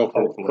 Yeah. Well,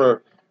 Hopefully.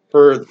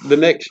 for the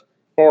next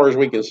far as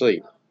we can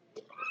see.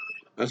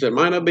 I said,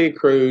 might not be a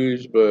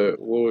cruise, but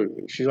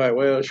she's like,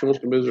 well, she wants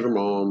to visit her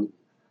mom.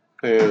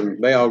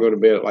 And they all go to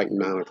bed at like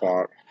 9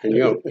 o'clock. And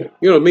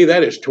to me,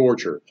 that is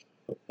torture.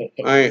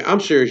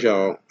 I'm serious,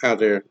 y'all out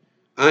there.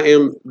 I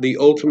am the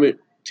ultimate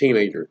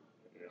teenager.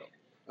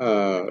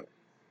 My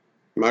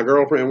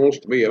girlfriend wants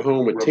to be at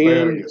home at 10.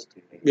 Rebellious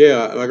teenager.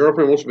 Yeah, my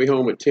girlfriend wants to be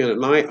home at 10 at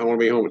night. I want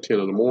to be home at 10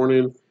 in the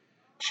morning.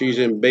 She's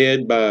in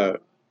bed by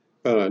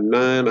 9.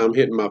 I'm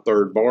hitting my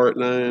third bar at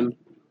 9.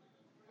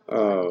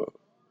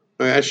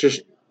 That's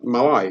just my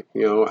life.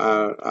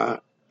 I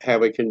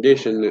have a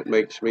condition that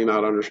makes me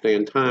not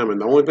understand time,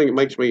 and the only thing that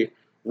makes me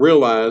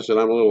realize that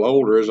I'm a little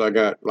older is I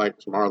got like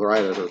some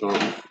arthritis or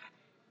something.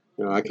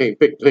 I can't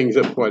pick things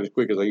up quite as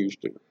quick as I used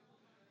to.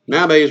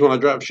 Nowadays, when I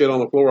drop shit on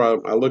the floor,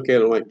 I look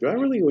at it like, do I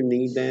really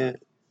need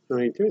that? I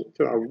mean, do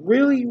I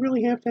really,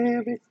 really have to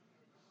have it?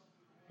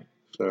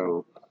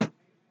 So,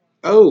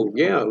 oh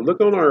yeah,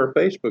 look on our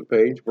Facebook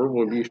page,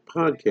 Verbal Abuse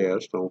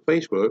Podcast on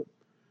Facebook.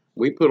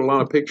 We put a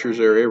lot of pictures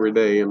there every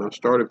day, and I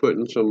started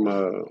putting some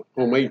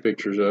homemade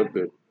pictures up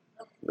that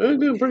they're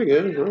doing pretty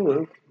good. I don't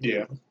know.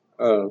 Yeah.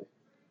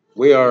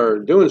 We are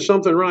doing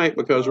something right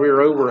because we are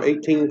over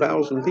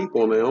 18,000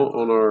 people now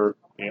on our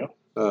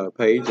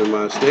page, and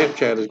my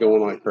Snapchat is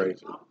going like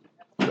crazy.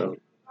 So,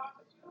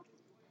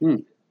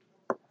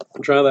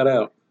 try that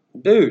out.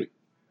 Dude,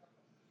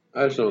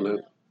 I just don't know.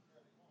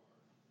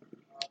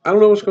 I don't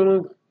know what's going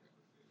on.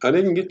 I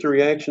didn't get the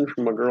reaction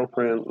from my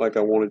girlfriend like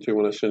I wanted to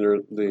when I sent her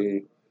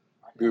the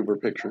goober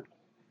picture.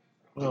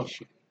 Well,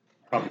 she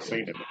probably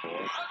seen it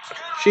before.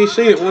 She's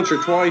seen it once or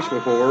twice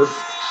before.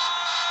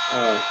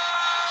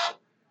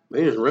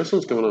 Man,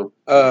 wrestling's going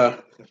on.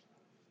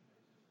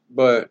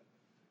 But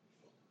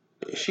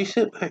she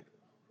sent back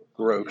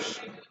gross.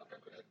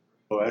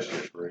 Well, that's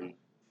just rude.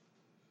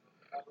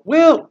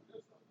 Well,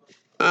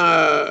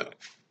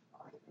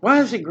 why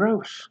is it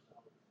gross?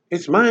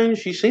 It's mine.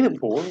 She's seen it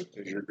before.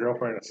 Is your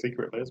girlfriend a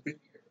secret lesbian?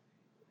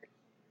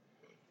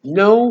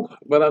 No,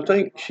 but I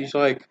think she's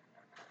like,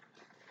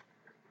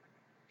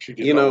 She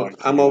just don't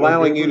like I'm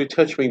allowing you to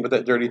touch me with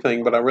that dirty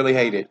thing, but I really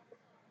hate it.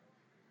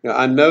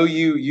 I know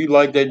you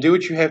like that. Do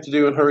what you have to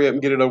do and hurry up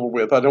and get it over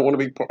with. I don't want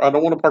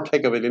to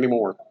partake of it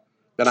anymore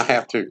than I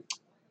have to.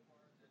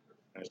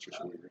 That's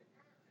just weird.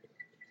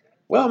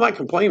 Well, I'm not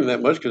complaining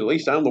that much because at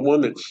least I'm the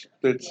one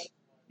that's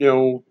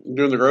doing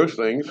the gross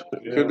things.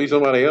 It could be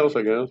somebody else,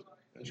 I guess.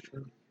 That's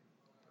true.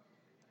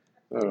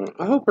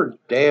 I hope her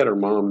dad or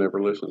mom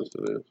never listens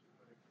to this.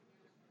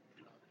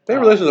 If they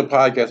ever listen to the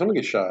podcast, I'm gonna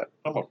get shot.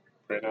 I'm gonna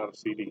print out a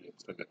CD and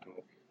send it to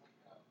them.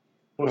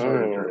 What's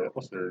their address?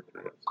 What's their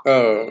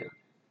address?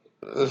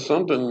 There's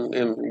something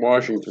in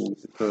Washington,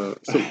 some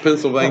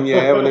Pennsylvania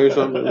Avenue,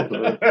 something.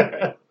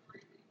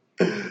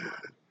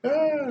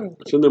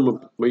 Send them,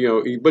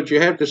 but you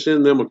have to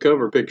send them a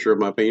cover picture of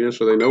my penis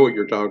so they know what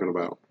you're talking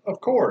about. Of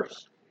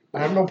course,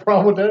 I have no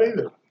problem with that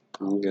either.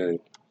 Okay.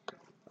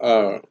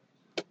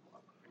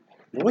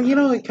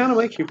 Well, it kind of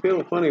makes you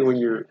feel funny when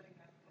your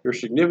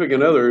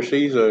significant other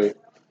sees a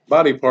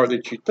body part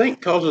that you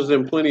think causes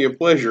them plenty of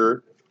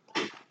pleasure,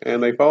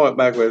 and they follow it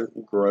back with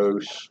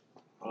gross.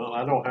 Well,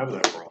 I don't have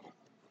that problem.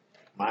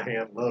 My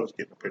hand loves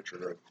getting a picture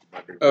of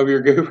my dude. Of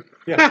your goof?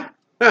 Yeah.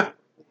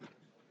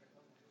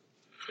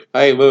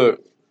 Hey,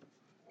 look,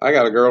 I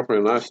got a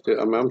girlfriend.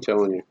 I'm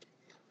telling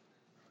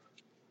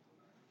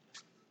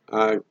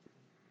you,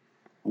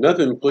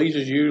 nothing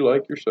pleases you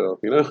like yourself.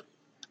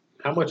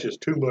 How much is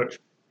too much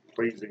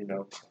pleasing,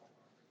 though?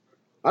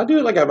 I do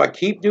it like if I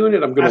keep doing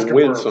it, I'm going to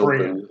win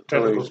something.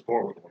 Technical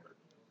support with women.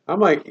 I'm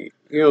like,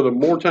 the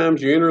more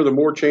times you enter, the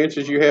more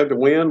chances you have to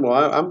win.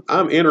 Well,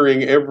 I'm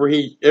entering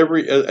every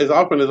as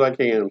often as I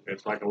can.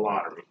 It's like a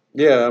lottery.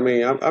 Yeah, I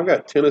mean, I've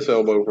got tennis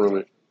elbow from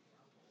it.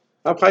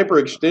 I've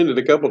hyperextended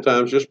a couple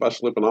times just by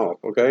slipping off.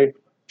 Okay.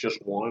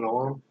 Just one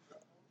arm,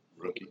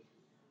 rookie.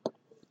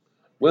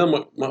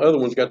 Well, my other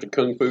one's got the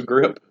kung fu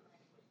grip.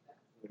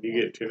 When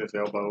you get tennis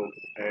elbow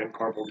and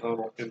carpal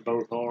tunnel in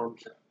both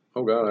arms.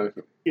 Oh God!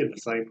 In the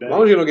same day. As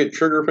long as you don't get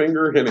trigger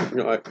finger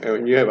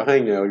and you have a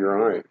hangnail, you're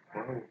all right.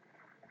 Oh.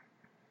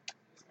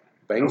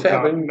 Things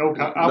happen. I'll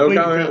plead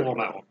the fifth on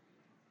that one.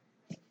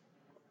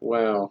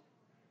 Wow.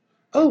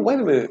 Oh, wait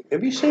a minute.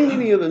 Have you seen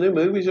any of the new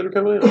movies that are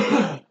coming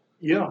out?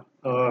 Yeah.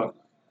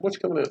 What's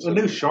coming out? The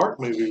new Shark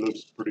movie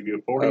looks pretty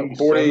good.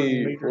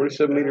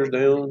 47 meters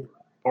down.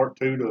 Part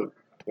 2 to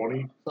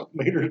 20-something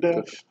meters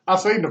down. I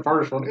seen the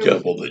first one.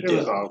 It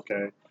was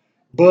okay.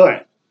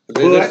 But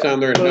this time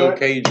there are no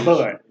cages.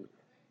 But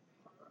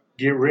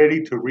get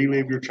ready to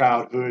relive your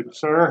childhood,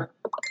 sir.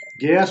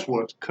 Guess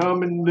what's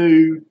coming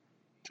new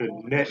to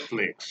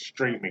Netflix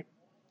streaming?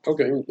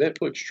 Okay,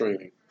 Netflix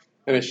streaming.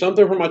 And it's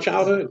something from my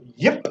childhood?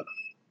 Yep.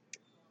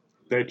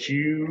 That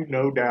you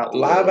no doubt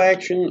live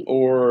action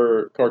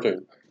or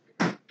cartoon?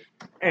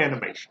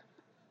 Animation.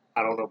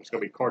 I don't know if it's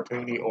going to be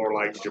cartoony or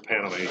like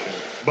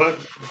Japanimation. But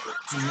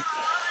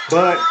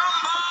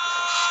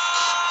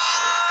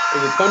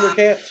is it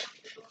Thundercats?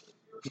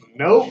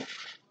 Nope.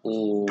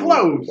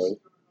 Close.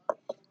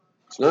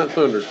 It's not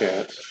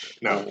Thundercats.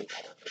 No.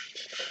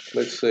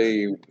 Let's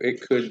see.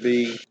 It could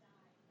be.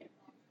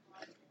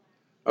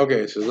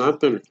 Okay, so it's not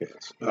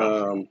Thundercats.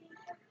 No.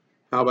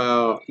 How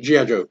about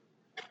G.I. Joe?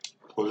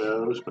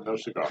 Close, but no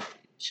cigar.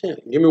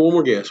 Shit. Give me one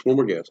more guess. I'm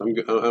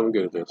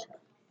good at this.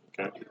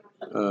 Okay.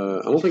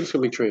 I don't think it's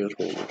going to be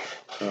Transformers.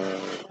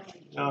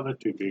 No, they're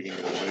too big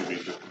into the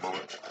movies at the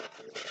moment.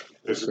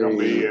 This is going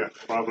to be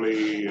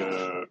probably,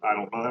 I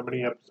don't know how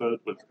many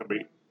episodes, but it's going to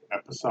be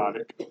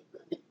episodic.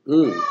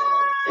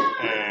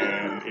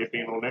 And if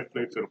being on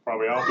Netflix, it'll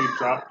probably all be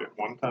dropped at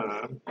one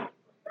time.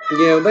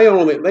 Yeah,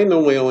 they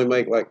normally only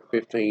make like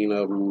 15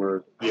 of them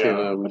or 10 of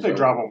them. But they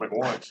drop them at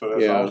once, so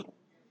that's awesome.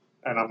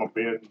 And I'm a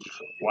binge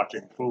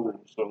watching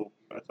fool, so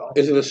that's awesome.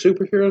 Is it a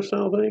superhero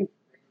style thing?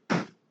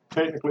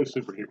 Technically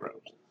superheroes.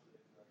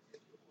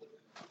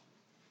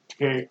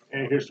 Okay,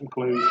 and here's some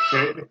clues.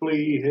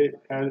 Technically,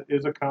 it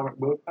is a comic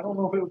book. I don't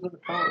know if it was in the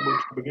comic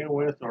books to begin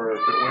with, or if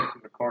it went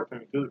from the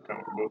cartoon to the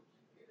comic book.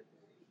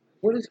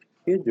 What is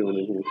the kid doing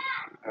in here?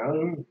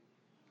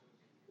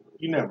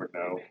 You never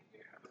know.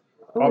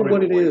 I don't know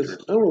what it is.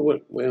 I don't know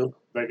what. Well,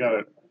 they got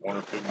it. One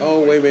or two.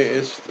 Oh, wait a minute!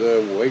 It's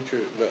the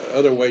waitress. The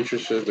other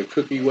waitress is the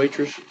cookie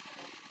waitress,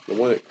 the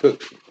one that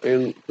cooks,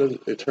 and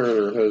it's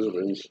her and her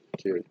husband's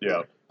kid.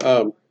 Yeah.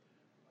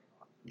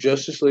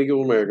 Justice League of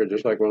America,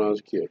 just like when I was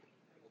a kid.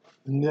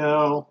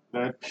 No,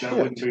 that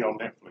wouldn't be on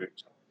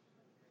Netflix.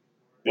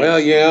 Well,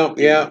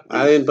 yeah.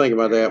 I didn't think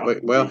about that,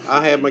 but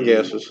I have my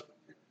guesses.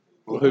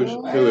 Well, who is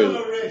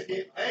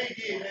it?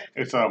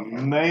 It's a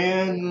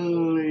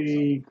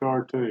manly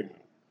cartoon.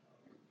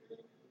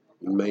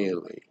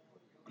 Manly.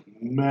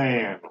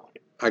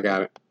 I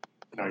got it.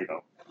 No, you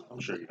don't. I'm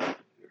sure you don't.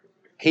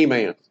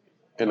 He-Man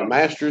and the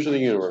Masters of the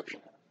Universe.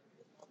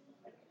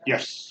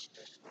 Yes.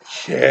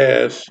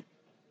 Yes.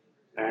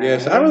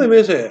 Yes, I really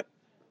miss that.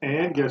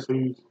 And guess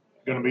who's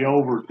going to be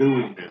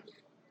overdoing this?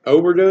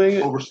 Overdoing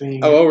it? Overseeing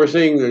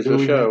the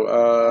show. I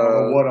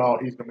don't know what all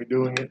he's going to be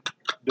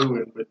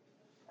doing, but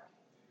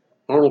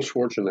Arnold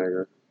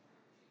Schwarzenegger.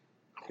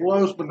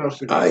 Close, but no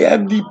cigar. I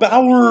am the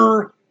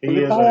power. He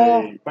is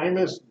a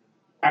famous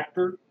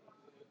actor,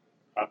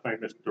 a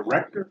famous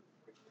director,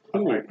 a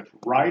famous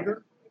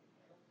writer,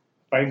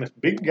 famous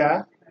big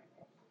guy,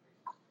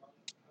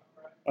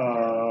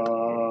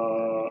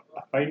 a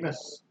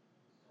famous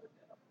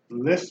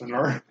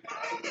listener.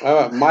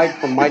 Mike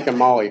from Mike and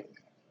Molly.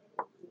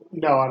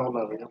 No, I don't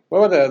know him.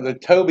 What about the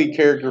Toby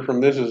character from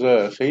This Is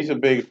Us? He's a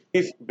big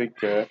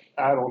cat.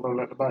 I don't know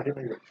nothing about him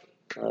either.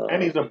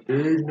 And Uh, he's a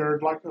big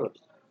nerd like us.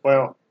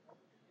 Well,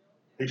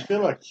 he's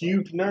still a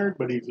huge nerd,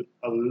 but he's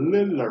a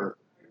littler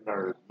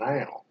nerd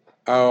now.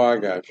 oh, I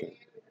got you.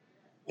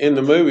 In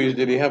the movies,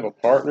 did he have a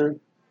partner?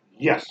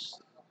 Yes.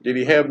 Did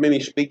he have many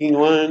speaking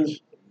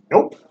lines?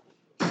 Nope.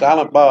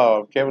 Silent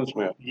Bob, Kevin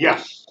Smith.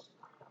 Yes.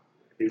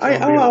 He's I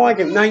gonna be like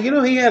him. Now,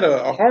 he had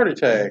a heart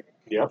attack.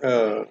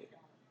 Yep.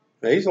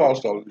 He's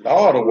lost a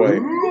lot of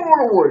weight.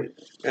 Lot of weight.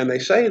 And they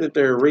say that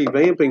they're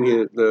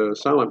revamping the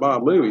Silent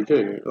Bob movie,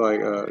 too. Like,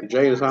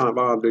 Jay and Silent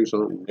Bob do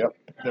something. Yep.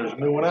 There's a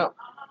new one out.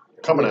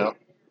 Coming out.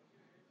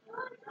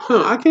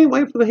 Huh, I can't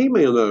wait for the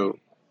He-Man, though.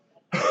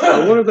 I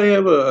wonder if they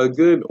have a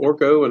good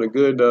Orko and a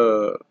good,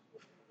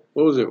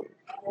 what was it,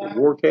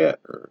 Warcat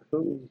or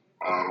something?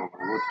 I don't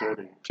know what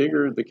that is.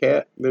 Tigger, the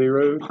cat that he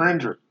rode?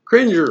 Cringer.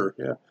 Cringer,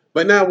 yeah.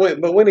 But now,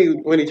 when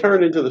he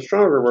turned into the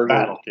stronger version,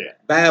 Battle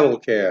Cat. Battle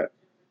Cat.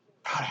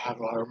 God, how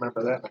do I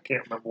remember that? I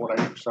can't remember what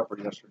I ate for supper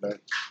yesterday.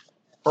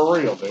 For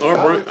real, dude.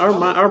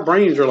 Our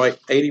brains are like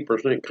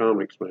 80%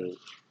 comics, man.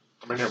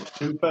 I mean, there was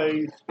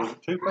Two-Face. Was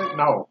it Two-Face?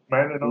 No.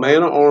 Man at Arms.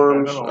 Man of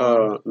Arms,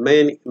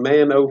 Man at Arms.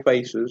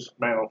 Man-O-Faces,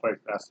 Man on Face.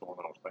 That's the one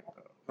I was thinking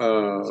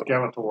of.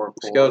 Skeletor, of course.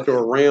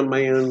 Skeletor, Ram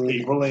Man,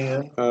 Evil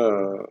Lynn.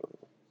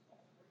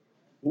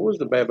 what was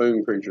the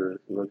baboon creature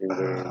looking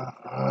thing?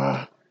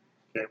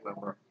 Can't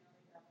remember.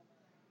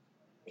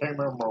 Can't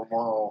remember them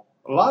all.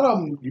 A lot of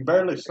them you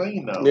barely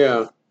seen, though.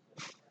 Yeah.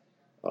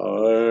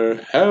 I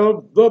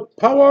have the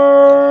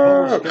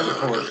power! Oh,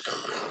 Skeletor.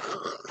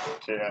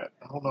 Cat.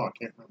 I don't know. I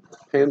can't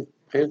remember.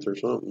 Panther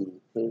something.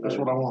 That's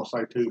what I want to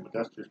say too, but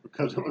that's just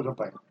because it was a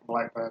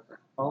Black Panther.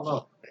 I don't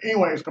know.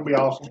 Anyway, it's gonna be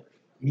awesome.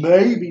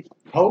 Maybe,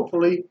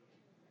 hopefully,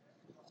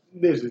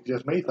 this is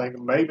just me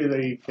thinking. Maybe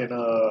they can,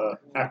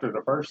 after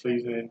the first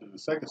season into the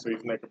second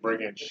season, they can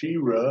bring in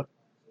She-Ra.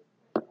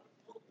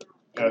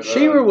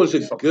 She-Ra was a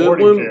good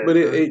one, but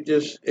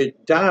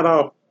it died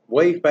off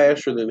way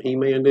faster than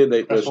He-Man did.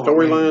 The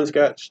storylines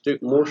got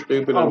more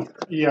stupid. Oh,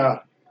 yeah,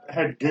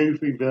 had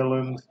goofy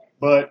villains,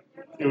 but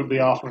it would be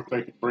awesome if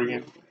they could bring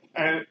in.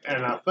 And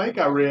I think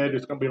I read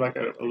it's going to be like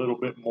a little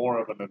bit more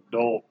of an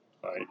adult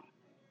type.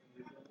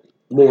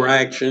 More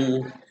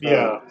action.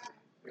 Yeah.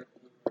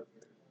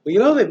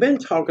 Well, they've been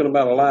talking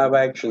about a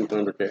live-action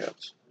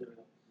Thundercats.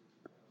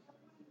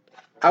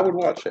 I would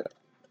watch that.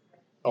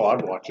 Oh,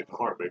 I'd watch it in a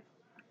heartbeat.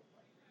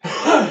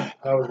 That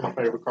was my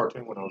favorite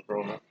cartoon when I was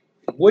growing up.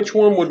 Which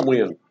one would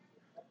win?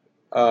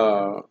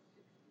 The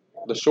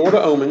Sword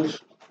of Omens,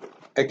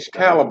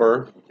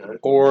 Excalibur, Okay.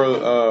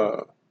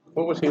 or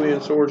what was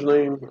He-Man's sword's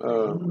name?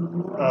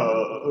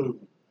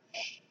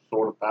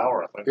 Sword of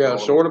Power, I think. Yeah,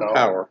 Sword of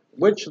Power.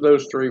 Which of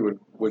those three would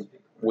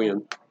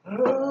win?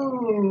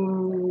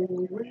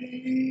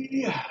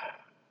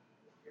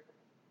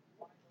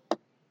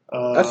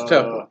 That's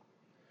tough.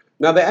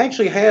 Now, they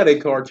actually had a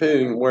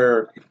cartoon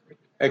where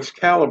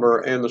Excalibur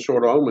and the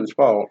Sword of Omens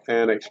fought,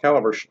 and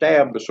Excalibur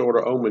stabbed the Sword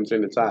of Omens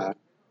in its eye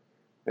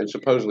and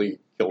supposedly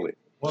killed it.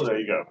 Well, there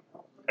you go.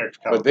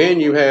 Excalibur. But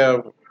then you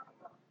have,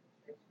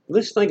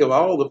 let's think of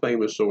all the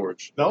famous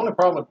swords. The only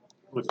problem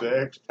with the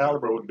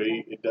Excalibur would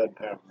be it doesn't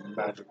have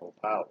magical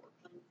power.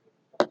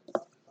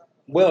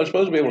 Well, it's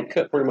supposed to be able to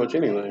cut pretty much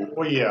anything.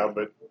 Well, yeah,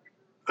 but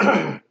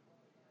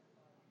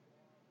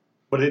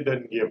but it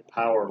doesn't give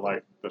power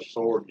like the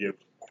sword gives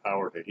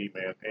power to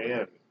He-Man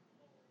and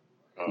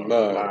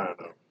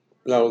Lion-O.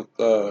 No,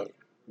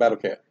 Battle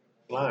Cat.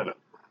 Lion-O.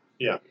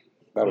 Yeah.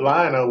 Battle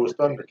Lion-O was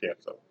Thundercat,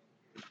 though.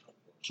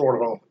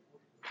 Sword of Omen.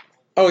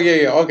 Oh,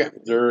 yeah, okay.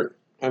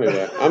 I knew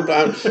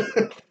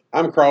that.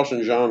 I'm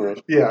crossing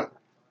genres. Yeah.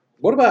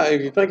 What about,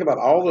 if you think about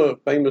all the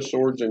famous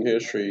swords in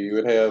history, you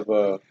would have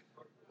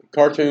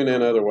cartoon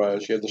and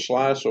otherwise. You had the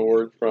Sly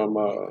Sword from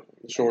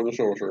Sword and the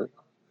Sorcerer.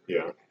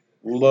 Yeah.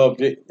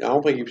 Loved it. I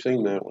don't think you've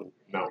seen that one.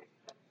 No.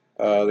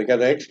 They got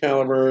the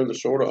Excalibur, the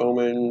Sword of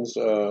Omens,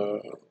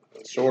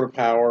 Sword of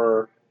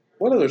Power.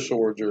 What other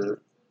swords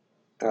are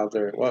out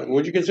there? What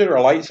would you consider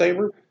a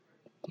lightsaber?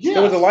 Yeah.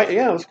 Let's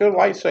go with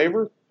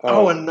lightsaber.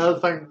 And another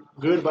thing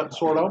good about the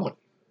Sword of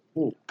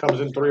Omen. Comes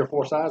in 3 or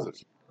 4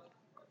 sizes.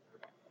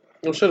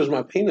 Well, so does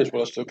my penis,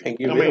 but I still can't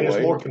give it away. It's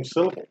more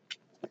concealable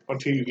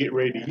until you get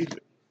ready to use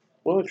it.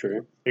 Well,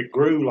 true. It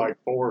grew like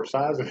 4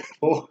 sizes,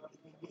 4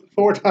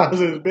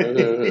 times as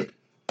big.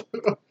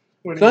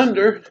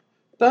 Thunder,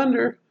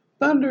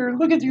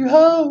 look at you,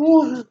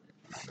 ho!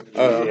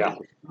 Yeah.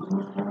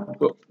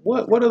 But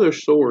what other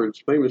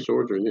swords, famous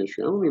swords are in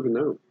history? I don't even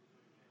know.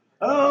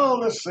 Oh,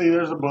 let's see.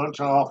 There's a bunch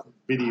off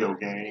video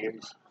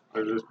games.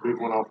 There's this big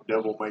one off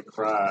Devil May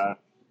Cry.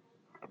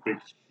 A big,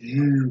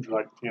 huge,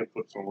 like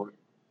 10-foot sword.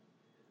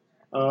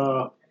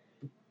 Hell,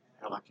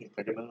 I can't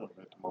think of none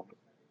at the moment.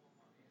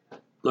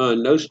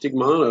 No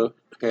Stigmata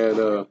had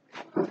the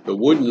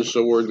wooden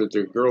sword that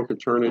the girl could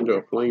turn into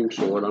a flame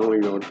sword. I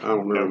don't know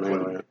the name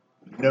of that.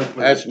 No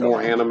clue. That's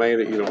more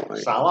animated, you don't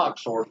think? Psylocke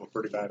sword was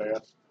pretty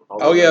badass.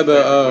 Oh yeah,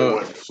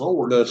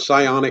 sword. The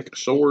psionic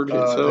sword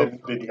itself.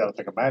 Then you got to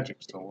think of magic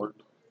sword.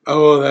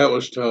 Oh, that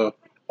was tough.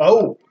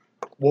 Oh,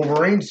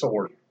 Wolverine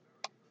sword.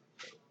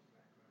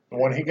 The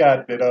one he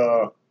got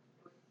that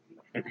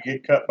if you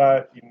get cut by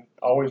it, you can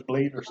always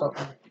bleed or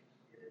something.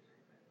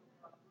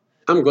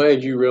 I'm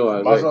glad you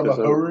realize that. Buzz on the 'Cause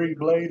Hurry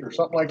blade or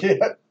something like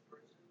that.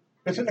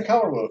 It's in the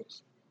color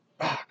books.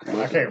 I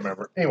can't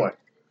remember. Anyway,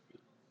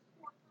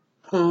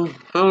 I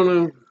don't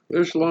know.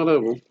 There's a lot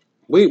of them.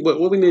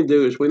 What we need to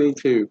do is we need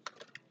to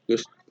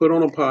just put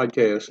on a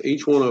podcast.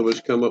 Each one of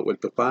us come up with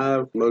the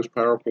 5 most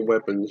powerful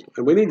weapons,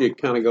 and we need to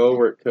kind of go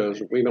over it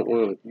because we don't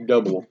want to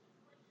double them.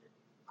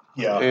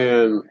 yeah,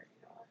 And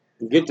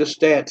get the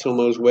stats on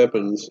those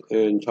weapons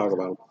and talk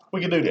about them.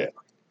 we can do that.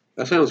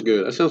 That sounds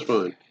good. That sounds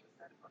fun.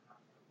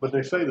 But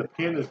they say the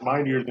pen is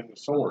mightier than the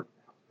sword.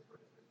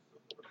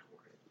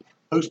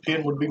 Whose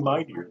pen would be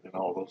mightier than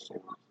all those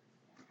swords?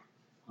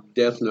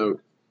 Death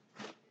Note.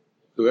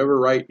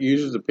 Whoever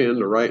uses the pen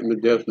to write in the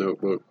Death Note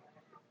book.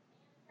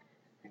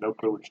 No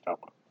clue what you're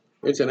talking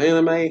about. It's an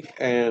anime,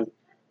 and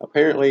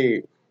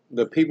apparently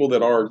the people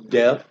that are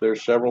death,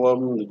 there's several of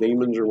them, the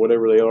demons or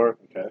whatever they are.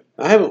 Okay.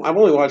 I've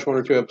only watched 1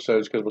 or 2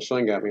 episodes because my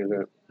son got me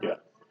into it. Yeah.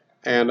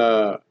 And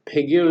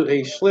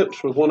he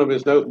slips with one of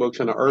his notebooks,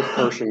 and an Earth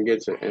person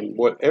gets it. And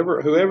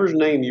whoever's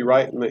name you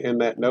write in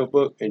that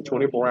notebook, in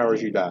 24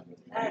 hours you die.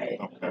 Okay.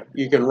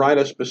 You can write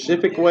a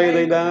specific way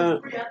they die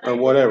or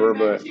whatever,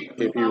 but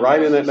if you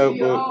write in that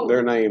notebook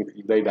their name,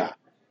 they die.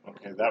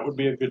 Okay, that would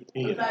be a good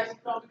pen.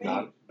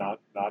 Not. Well,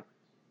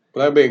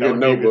 that'd be a That good would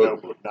be a good notebook.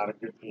 notebook, not a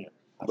good pen.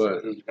 I But-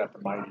 said, who's got the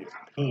mightiest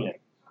pen?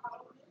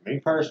 Me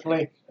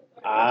personally,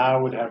 I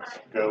would have to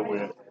go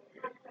with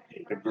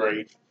the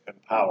great and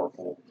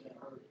powerful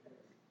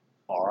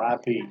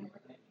R.I.P.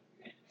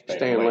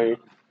 Stanley.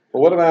 But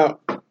what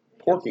about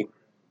Porky?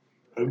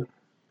 Who?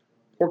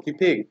 Porky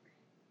Pig.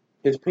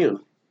 His pen.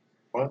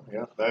 Well,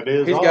 yeah, that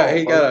is. He's all, got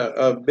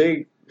a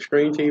big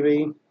screen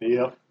TV.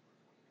 Yep.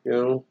 You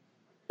know,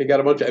 he got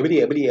a bunch of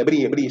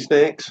ebity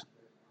snacks.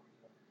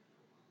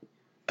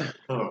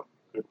 Huh.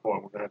 Good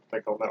point. We're gonna have to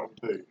take on that one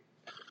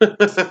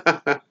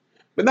too.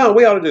 But no,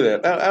 we ought to do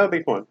that. That would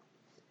be fun.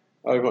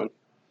 That would be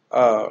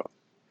fun.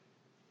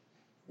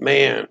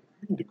 Man,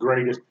 The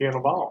greatest pen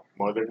of all,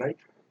 Mother Nature.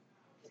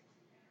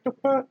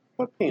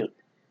 what pen?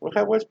 What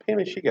pen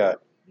has she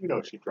got? You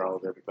know she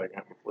draws everything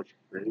out before she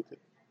creates it.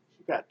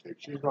 She got to.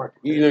 She's an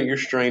architect. You know you're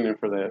straining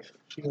for this.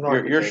 She's an You're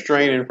architect.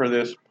 straining for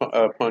this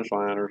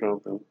punchline or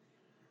something.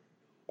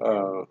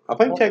 I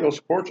think Tackle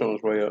Sports on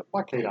his way up.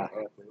 Why can't I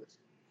have this?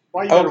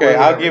 Why you gotta Okay, ruin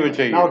I'll everything? give it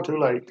to you. No, too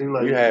late. Too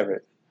late. You have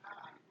it.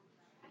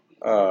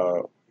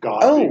 God,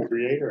 Oh. the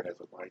creator, has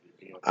a mighty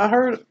pen. I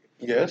heard.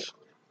 Yes,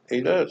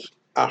 he does.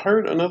 I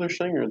heard another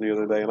singer the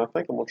other day, and I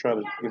think I'm gonna try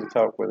to get a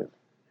talk with him.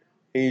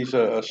 He's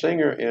a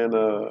singer, and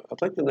I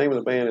think the name of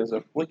the band is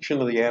Affliction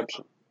of the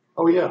Absent.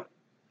 Oh yeah,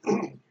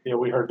 yeah.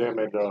 We heard them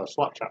at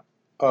Slot Shop.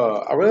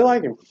 I really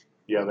like him.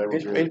 Yeah, they were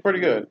He's good.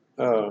 pretty good.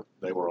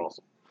 They were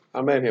awesome.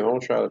 I met him. I'm gonna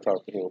try to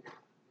talk to him.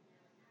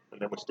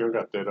 And then we still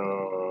got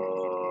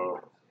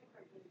that.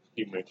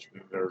 You mentioned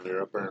it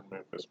earlier up there in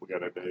Memphis. We got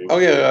to do. Oh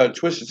yeah,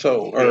 Twisted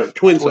Soul or Yeah,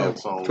 Twin Twin Soul.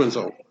 Soul. Twin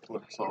Soul.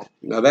 Twin Soul.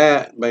 Now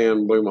that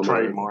band blew my mind.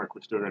 Trademark.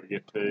 We still got to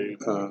get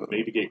to.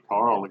 Need to get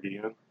Carl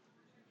again.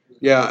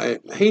 Yeah,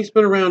 he's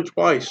been around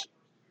twice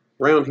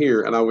around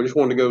here, and I just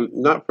wanted to go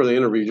not for the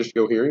interview, just to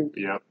go hear him.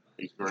 Yep,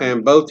 he's great.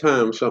 And both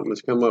times something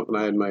has come up, and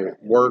I had my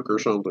work or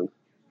something.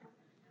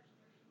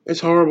 It's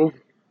horrible.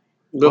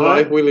 The All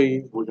right. life we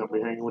lead. We're gonna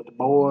be hanging with the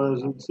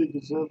boys on 6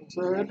 and 7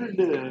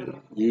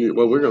 Saturday.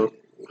 Well, we're gonna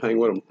hang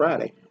with them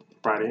Friday.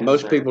 Friday. and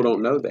Most Saturday. people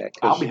don't know that.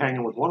 'Cause, I'll be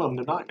hanging with one of them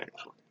tonight,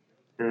 actually.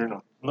 Here in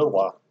a little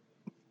while.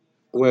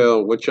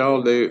 well, what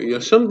y'all do,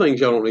 some things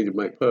y'all don't need to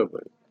make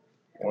public.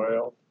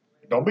 Well,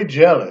 don't be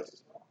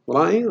jealous.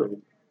 Well, I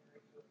am.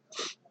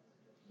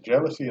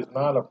 Jealousy is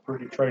not a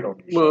pretty trait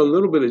on you. Well, a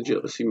little bit of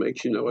jealousy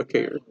makes you know I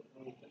care.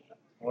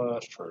 Well,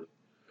 that's true.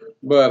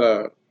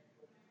 But,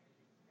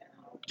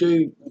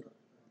 dude,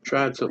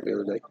 tried something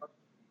the other day.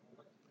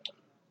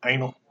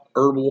 Anal.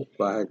 Herbal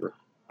Viagra.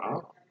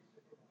 Oh,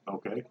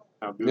 okay.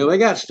 How good? You know, they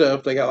got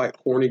stuff. They got like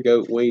horny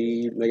goat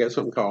weed. They got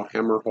something called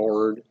Hammer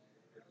Hard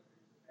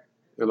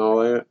and all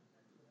that.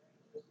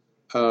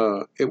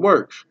 It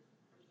works.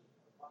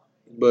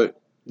 But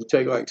you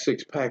take like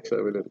 6 packs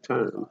of it at a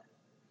time.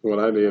 What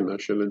I did, and I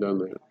shouldn't have done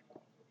that.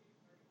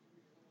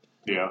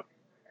 Yeah.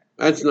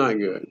 That's not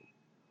good.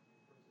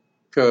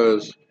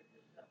 Because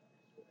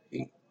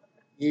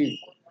you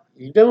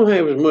don't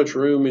have as much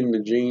room in the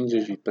jeans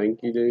as you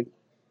think you do.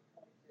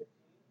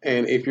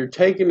 And if you're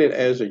taking it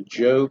as a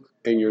joke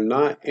and you're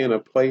not in a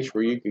place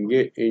where you can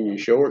get in your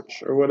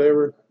shorts or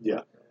whatever.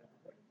 Yeah.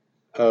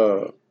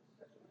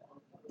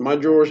 My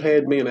drawers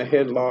had me in a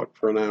headlock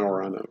for an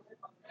hour, I know.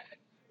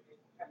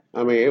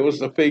 I mean, it was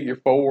the figure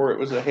 4. It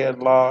was a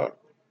headlock.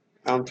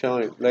 I'm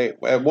telling you,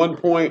 at one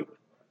point,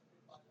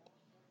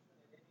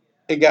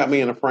 it got me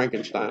in a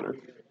Frankensteiner.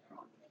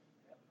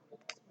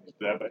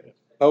 That bad.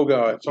 Oh,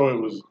 God. So it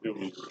was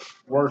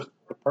worth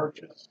the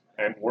purchase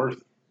and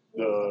worth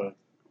the.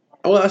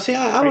 Well, see,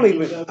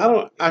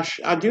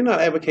 I do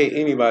not advocate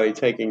anybody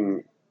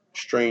taking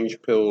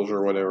strange pills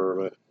or whatever,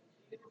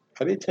 but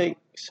I did take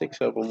 6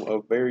 of them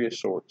of various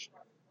sorts.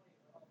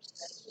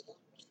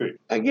 See,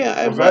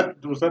 Yeah, was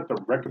that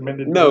the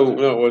recommended? no, dosage?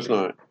 no, it was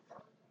not.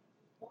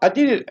 I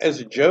did it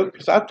as a joke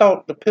because I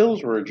thought the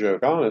pills were a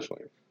joke.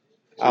 Honestly,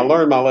 I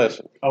learned my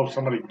lesson. Oh,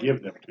 somebody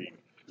give them to you.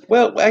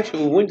 Well,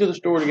 actually, we went to the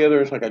store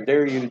together. It's like, I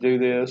dare you to do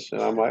this,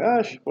 and I'm like,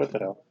 gosh, what the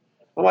hell?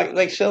 I'm like,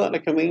 they sell it in a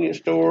convenience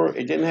store.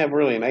 It didn't have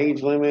really an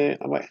age limit.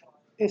 I'm like,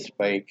 it's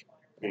fake.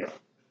 Yeah,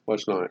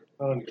 What's not?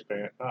 I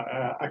understand.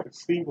 I can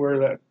see where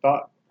that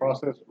thought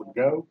process would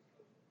go,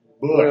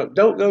 but Well,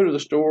 don't go to the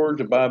store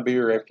to buy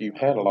beer after you've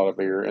had a lot of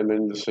beer, and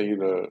then to see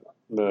the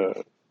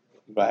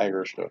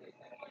Viagra stuff.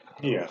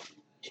 yeah.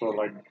 So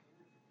like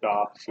the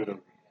opposite of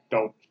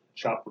don't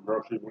shop for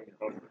groceries when you're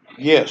hungry.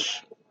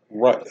 Yes,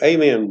 right.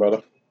 Amen,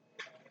 brother.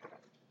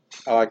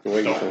 I like the way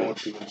you Don't say go it.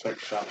 to the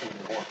sex shop when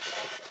you're hungry.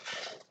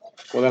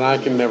 Well, then I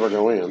can never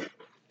go in.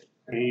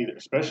 Me either,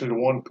 especially the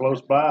one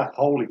close by.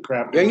 Holy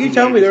crap! Yeah, you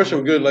told me there's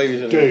some good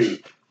ladies in there.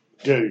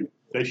 Dude,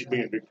 they should be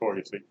in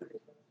Victoria's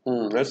Secret.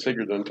 That's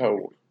secret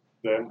untold.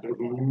 Them,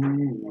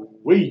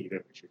 wee,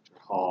 them chicks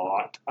are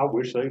hot. I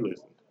wish they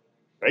listened.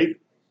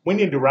 We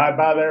need to ride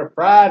by there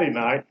Friday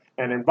night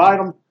and invite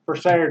them for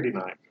Saturday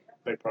night.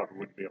 They probably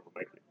wouldn't be able to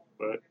make it,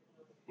 but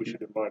we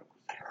should invite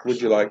them.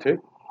 Would you like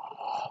to?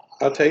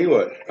 I'll tell you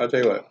what.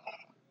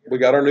 We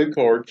got our new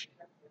cards.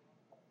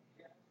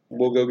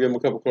 We'll go give them a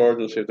couple cards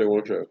and see if they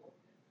want to show.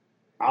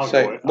 I'll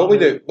Say, go. what we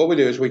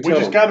do is we We tell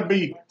just them. got to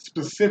be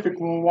specific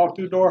when we walk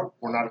through the door.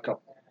 We're not a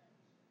couple.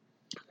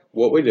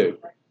 What we do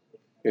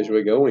is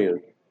we go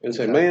in and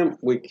say, ma'am,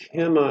 we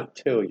cannot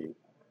tell you,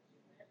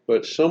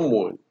 but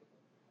someone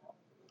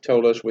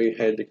told us we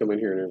had to come in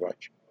here and invite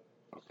you.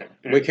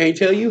 Okay. We can't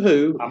tell you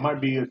who. I might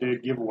be a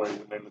dead giveaway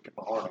when they look at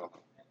my heart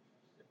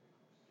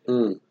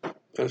on.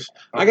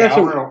 I got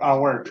some. I'll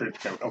wear a trench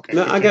coat. Okay.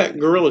 No, I got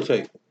Gorilla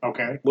Tape.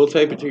 Okay. We'll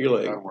tape it to your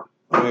leg. That'll work.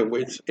 I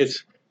mean,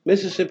 it's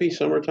Mississippi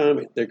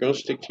summertime. They're going to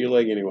stick to your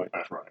leg anyway.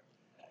 That's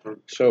right.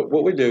 So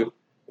what we do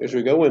is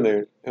we go in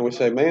there and we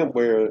say, ma'am,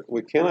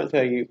 we cannot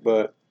tell you,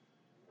 but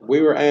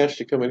we were asked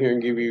to come in here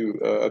and give you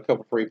a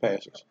couple free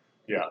passes.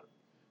 Yeah.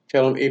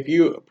 Tell them, if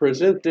you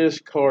present this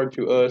card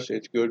to us,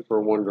 it's good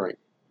for one drink.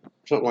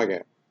 Something like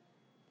that.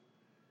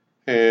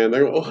 And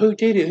they're, oh, who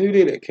did it? Who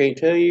did it? Can't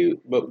tell you,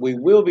 but we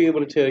will be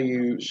able to tell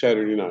you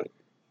Saturday night.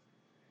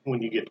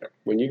 When you get there.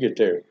 When you get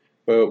there.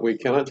 But we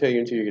cannot tell you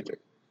until you get there.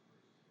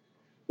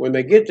 When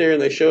they get there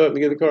and they show up and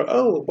get the card,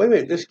 oh, wait a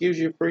minute, this gives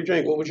you a free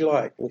drink. What would you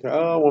like? Okay,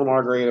 oh, I want a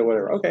margarita or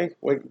whatever. Okay,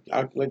 wait,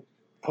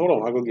 hold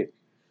on, I'll go get it.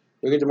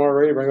 We get the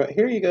margarita, bring it back.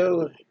 Here you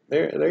go.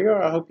 There you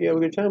are. I hope you have a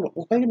good time.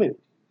 Well, wait a minute.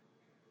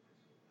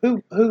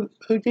 Who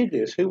did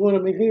this? Who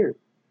wanted me here?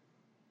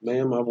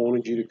 Ma'am, I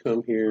wanted you to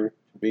come here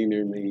to be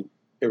near me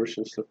ever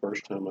since the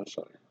first time I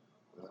saw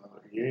you.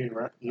 You ain't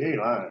right. You ain't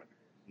lying.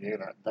 You ain't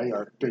lying. They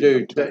are.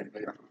 Dude,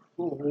 they are.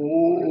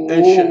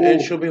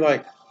 And she'll be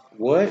like,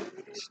 what?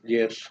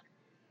 Yes.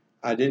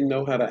 I didn't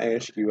know how to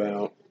ask you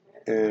out,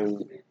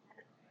 and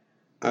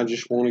I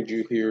just wanted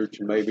you here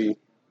to maybe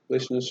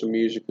listen to some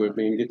music with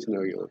me and get to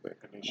know you a little bit.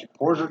 And then she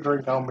pours her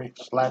drink on me,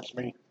 slaps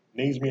me,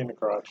 knees me in the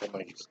crotch, and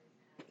leaves.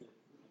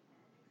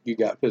 You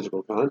got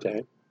physical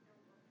contact.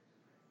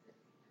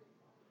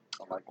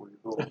 I like where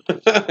you're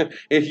going.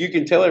 If you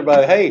can tell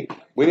everybody, hey,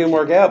 we didn't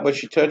work out, but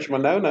she touched my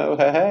no-no,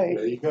 hey.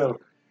 There you go.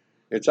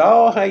 It's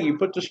all, hey, you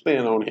put the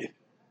spin on it.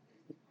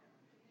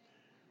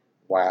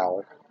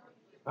 Wow.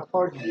 How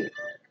far did you get?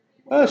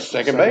 Second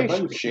Second base.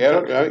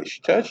 base.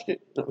 She touched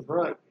it. That's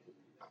right.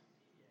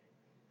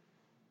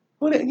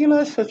 Well,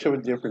 that's such a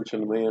difference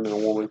in a man and a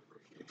woman.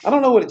 I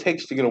don't know what it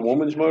takes to get a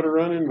woman's motor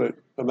running, but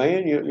a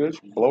man, you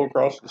just blow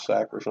across the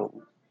sack or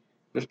something.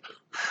 Just,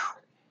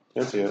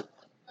 that's it.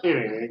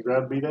 It ain't got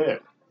to be that.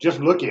 Just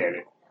look at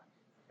it.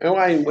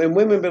 And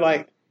women be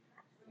like,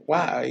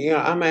 wow, I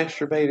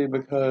masturbated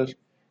because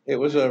it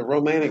was a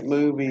romantic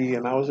movie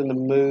and I was in the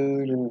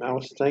mood and I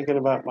was thinking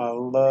about my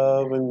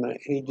love and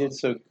he did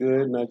so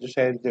good and I just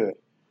had to do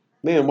it.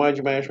 Man, why'd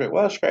you masturbate?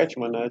 Well, I was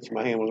scratching my nuts and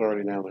my hand was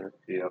already down there.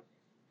 Yeah.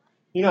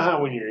 You know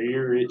how when your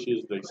ear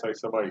itches, they say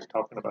somebody's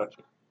talking about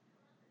you?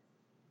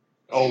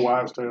 Old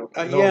wives' tale.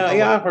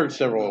 Yeah, I've heard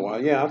several of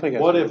while. Yeah, I think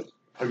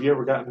Have you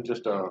ever gotten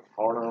just a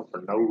hard-on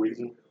for no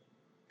reason?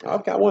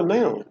 I've got one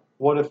now.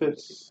 What if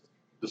it's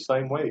the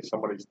same way?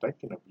 Somebody's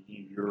thinking of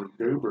you, you're a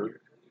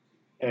goober,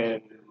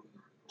 and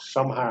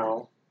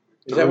somehow...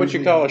 Is that what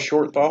you call a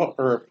short thought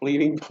or a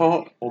fleeting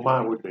thought? Well,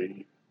 mine would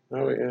be.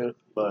 Oh, yeah.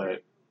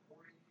 But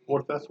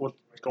what if that's what's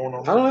going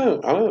on? I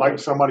don't know. Like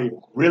somebody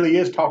really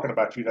is talking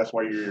about you, that's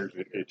why your ears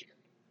are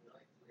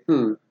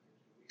itching.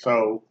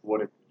 So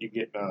what if you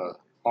get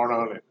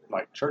hard-on at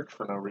like church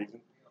for no reason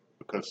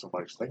because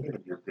somebody's thinking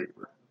of your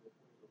goober?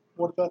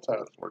 What if that's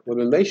how it's working? Well,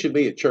 then they should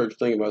be at church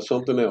thinking about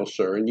something else,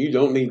 sir, and you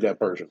don't need that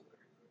person.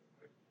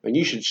 And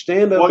you should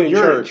stand up in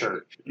church.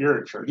 You're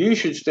in church. You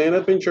should stand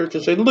up in church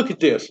and say, look at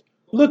this.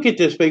 Look at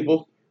this,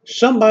 people.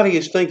 Somebody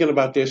is thinking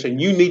about this, and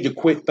you need to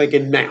quit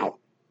thinking now.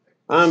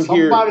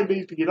 Somebody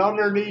needs to get on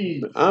their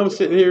knees. I'm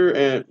sitting here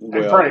and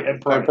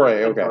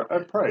pray. Okay.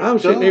 And pray. I'm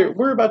sitting here.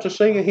 We're about to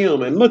sing a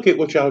hymn, and look at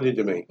what y'all did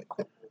to me.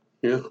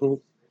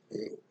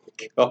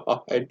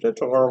 God, that's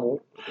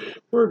horrible.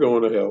 We're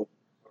going to hell.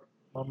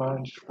 My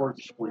mind just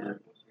works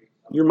weird.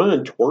 Your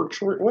mind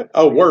twerks? What?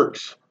 Oh,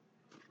 works.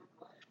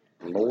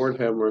 Lord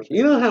have mercy.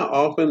 You know how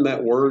often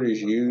that word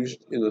is used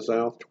in the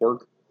South, twerk?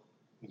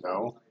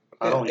 No,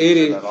 I don't It use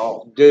it is. at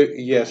all.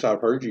 Yes,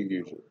 I've heard you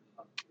use it.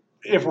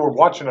 If we're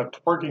watching a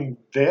twerking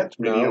dance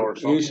video No, or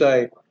something. you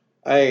say,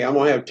 "Hey, I'm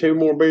gonna have 2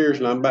 more beers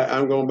and I'm back.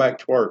 I'm going back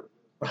to work.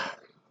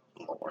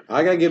 Lord,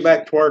 I gotta get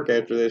back to work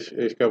after this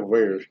couple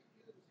beers."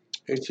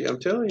 I'm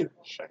telling you,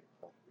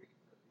 shameful.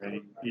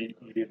 And you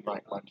didn't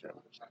like my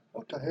jokes.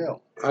 What the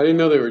hell? I didn't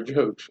know they were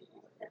jokes.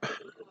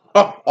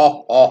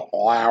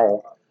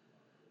 Wow.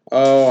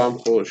 Oh, I'm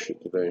full of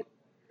shit today.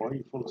 Why are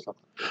you full of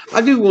something?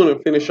 I do want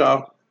to finish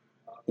off.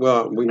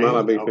 Well, we might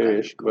not be Okay,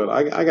 finished, cool.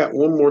 but I got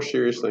one more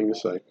serious thing to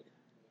say.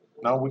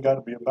 No, we got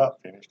to be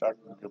about finished. I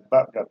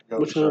about got to go.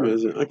 What time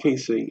is it? I can't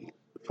see.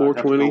 I got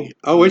to 4:20. go.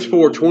 Oh, it's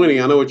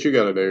 4:20. I know what you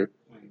got to do.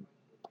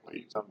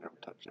 Please, I've never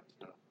touched that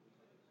stuff.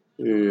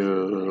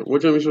 Yeah.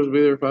 What time are you supposed to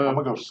be there? I'm 5.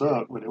 gonna go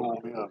suck, but it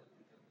won't be a.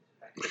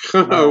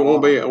 It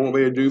won't be. It won't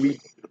be a doobie.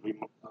 It'll be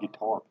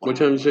guitar. What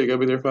time did you say you got to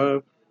be there?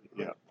 5.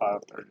 Yeah,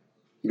 5:30.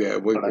 Yeah,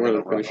 we're But I going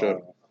gotta to run finish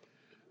up.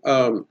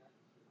 home.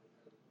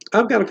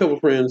 I've got a couple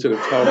friends that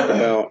have talked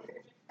about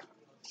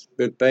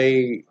that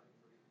they.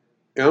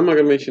 And I'm not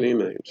going to mention any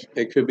names.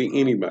 It could be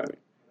anybody.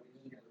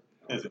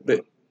 Is it?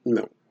 That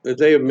no, that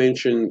they have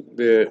mentioned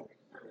that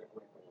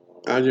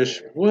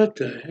what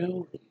the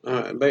hell?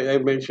 They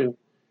mentioned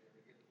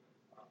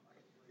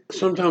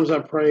sometimes I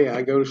pray,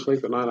 I go to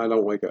sleep at night, I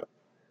don't wake up,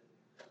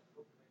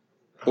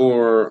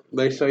 or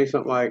they say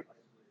something like,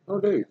 "Oh,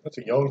 dude, That's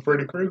a young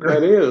Freddy Krueger.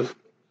 that is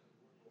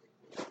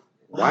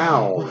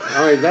wow."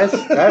 I mean,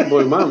 that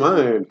blew my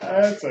mind,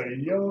 That's a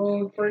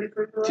young Freddy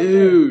Krueger. Right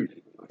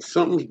dude.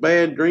 Something's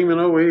bad dreaming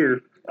over here.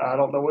 there. I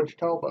don't know what you're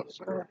talking about,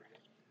 sir.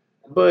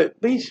 But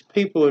these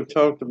people have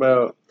talked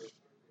about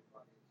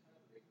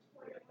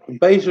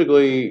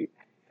basically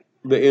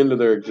the end of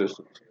their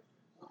existence.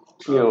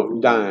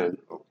 Dying.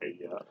 Okay,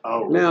 yeah.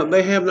 Oh. Now, okay.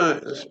 they have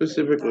not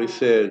specifically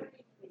said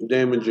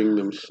damaging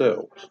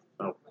themselves,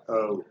 Oh,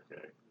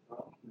 okay.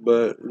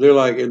 but they're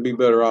like, it'd be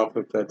better off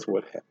if that's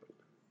what happened.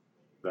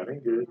 That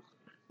ain't good.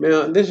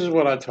 Now, this is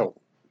what I told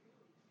them.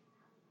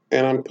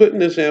 And I'm putting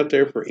this out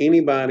there for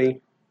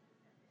anybody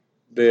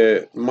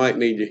that might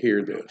need to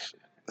hear this.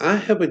 I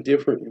have a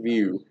different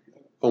view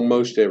on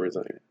most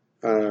everything.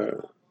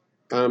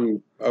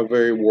 I'm a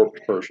very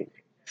warped person.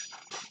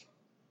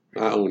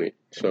 I own it,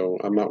 so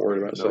I'm not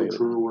worried about No saying it.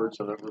 true words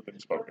have ever been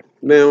spoken.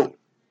 Now,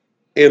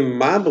 in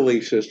my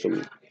belief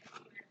system,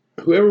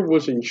 whoever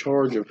was in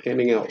charge of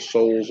handing out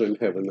souls in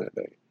heaven that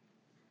day,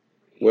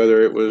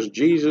 whether it was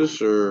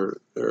Jesus or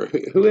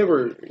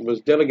whoever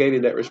was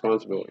delegated that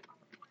responsibility,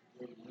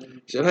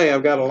 said, "Hey,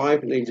 I've got a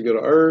life that needs to go to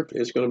earth.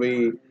 It's going to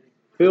be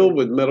filled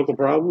with medical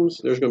problems.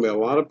 There's going to be a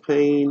lot of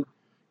pain.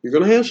 You're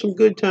going to have some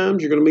good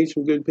times. You're going to meet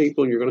some good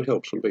people, and you're going to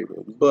help some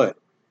people. But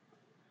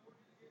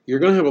you're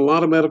going to have a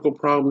lot of medical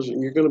problems,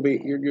 and you're going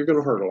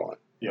to hurt a lot.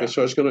 Yeah. And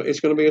so it's going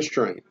to be a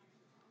strain.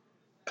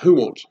 Who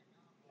wants it?"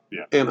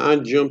 Yeah. And I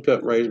jumped up,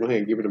 and raised my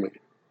hand, "Give it to me."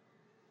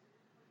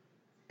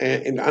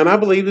 And I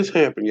believe this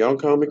happened. Y'all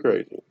call me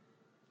crazy.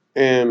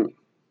 And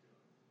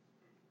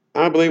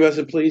I believe I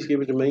said, "Please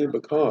give it to me,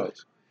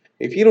 because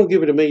if you don't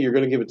give it to me, you're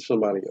going to give it to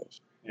somebody else.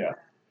 Yeah.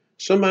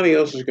 Somebody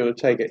else is going to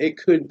take it. It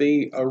could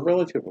be a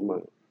relative of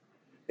mine.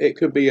 It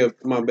could be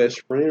my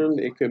best friend.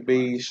 It could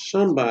be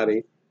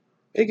somebody.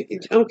 I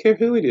don't care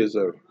who it is,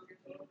 though.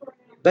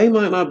 They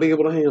might not be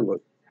able to handle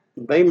it.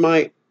 They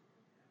might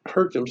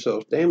hurt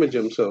themselves, damage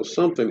themselves,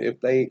 something if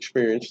they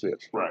experience this.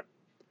 Right.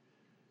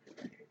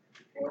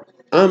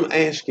 I'm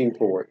asking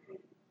for it.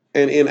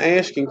 And in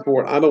asking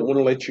for it, I don't want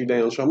to let you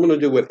down. So I'm going to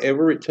do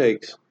whatever it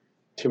takes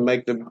to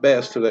make the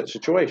best of that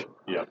situation."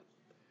 Yeah.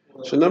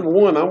 So number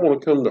one, I want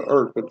to come to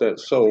earth with that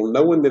soul,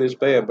 knowing that it's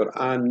bad, but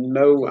I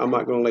know I'm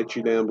not going to let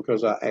you down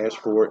because I asked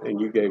for it and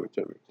you gave it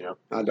to me. Yeah.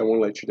 I don't want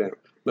to let you down.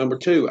 Number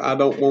two, I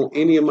don't want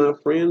any of my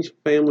friends,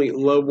 family,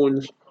 loved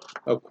ones,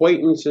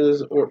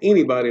 acquaintances, or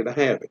anybody to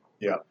have it.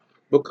 Yeah.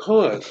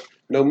 Because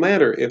no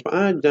matter if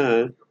I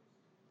die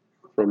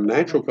from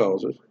natural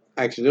causes,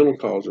 accidental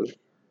causes,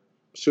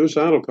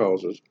 suicidal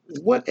causes,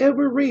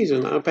 whatever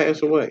reason I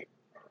pass away,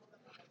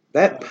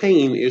 that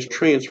pain is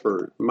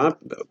transferred. My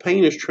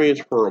pain is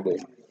transferable.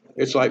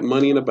 It's like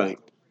money in a bank.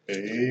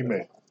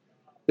 Amen.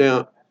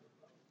 Now,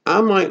 I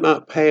might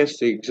not pass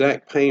the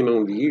exact pain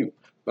on to you,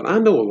 but I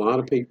know a lot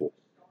of people.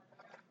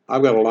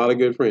 I've got a lot of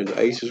good friends.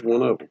 Ace is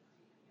one of them.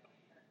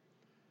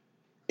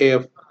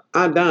 If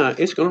I die,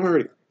 it's going to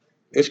hurt him.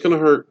 It's going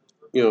to hurt,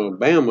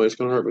 Bama. It's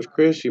going to hurt Miss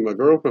Christie, my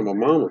girlfriend, my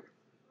mama.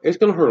 It's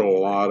going to hurt a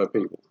lot of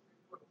people.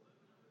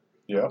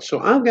 Yeah. So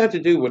I've got to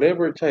do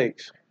whatever it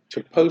takes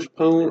to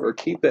postpone or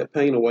keep that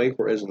pain away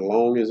for as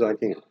long as I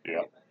can.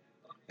 Yeah.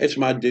 It's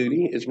my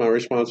duty. It's my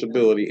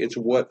responsibility. It's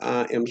what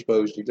I am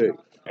supposed to do.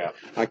 Yeah.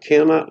 I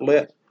cannot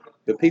let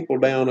the people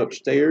down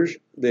upstairs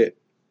that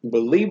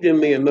believed in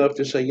me enough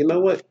to say, "You know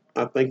what?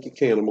 I think you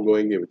can. I'm going to go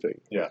ahead and give it to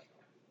you." Yeah.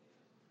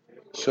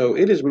 So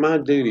it is my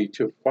duty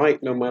to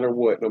fight no matter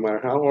what, no matter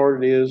how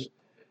hard it is.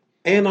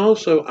 And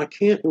also, I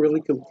can't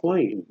really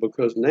complain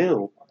because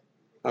now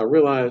I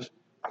realize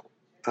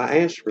I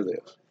asked for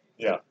this.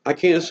 Yeah. I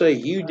can't say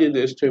you did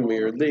this to me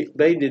or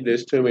they did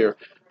this to me or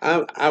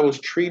I was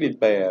treated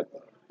bad.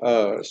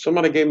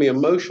 Somebody gave me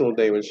emotional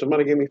damage.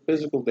 Somebody gave me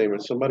physical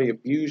damage. Somebody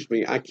abused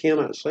me. I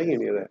cannot say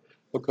any of that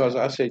because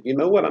I said, you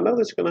know what? I know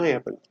that's going to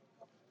happen.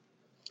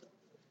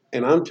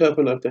 And I'm tough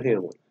enough to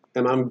handle it.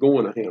 And I'm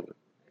going to handle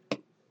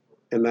it.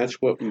 And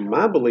that's what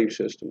my belief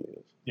system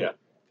is. Yeah.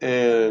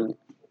 And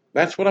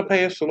that's what I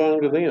pass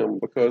along to them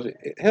because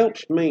it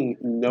helps me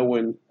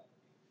knowing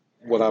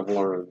what I've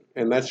learned.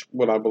 And that's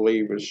what I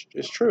believe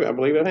is true. I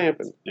believe it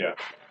happened. Yeah.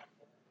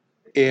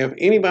 If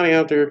anybody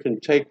out there can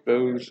take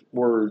those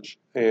words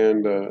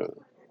and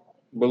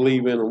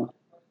believe in them,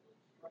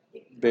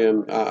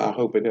 then I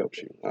hope it helps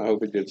you. I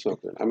hope it did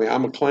something. I mean,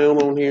 I'm a clown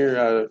on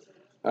here.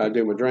 I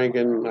do my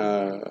drinking.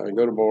 I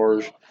go to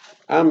bars.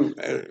 I'm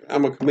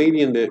a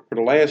comedian that for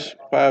the last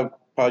 5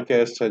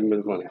 podcasts hasn't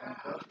been funny.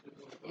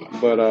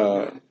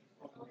 But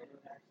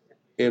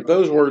if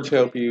those words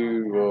help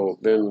you, well,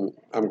 then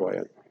I'm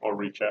glad. Or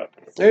reach out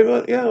to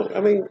them. Yeah, I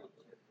mean,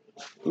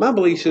 my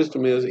belief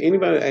system is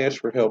anybody that asks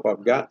for help,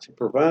 I've got to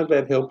provide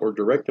that help or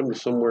direct them to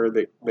somewhere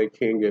that they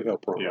can get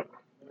help from. Yeah.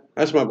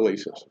 That's my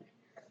belief system.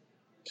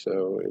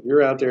 So if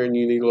you're out there and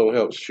you need a little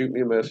help, shoot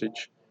me a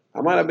message.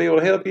 I might not be able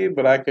to help you,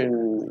 but I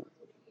can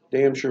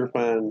damn sure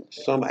find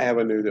some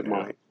avenue that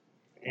might.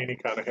 Any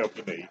kind of help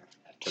you need.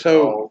 To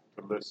So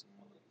talk, to listen.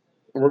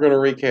 we're going to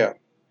recap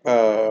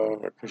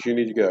because you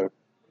need to go.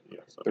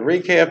 Yes. The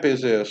recap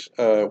is this.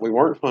 We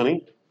weren't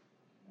funny.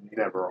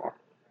 Never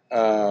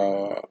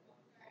are.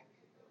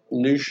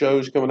 New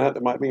shows coming out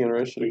that might be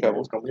interesting. A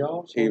couple. It's gonna be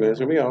awesome. It's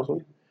going to be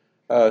awesome.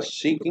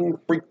 Seeking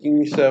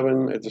Freaking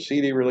 7 at the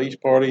CD release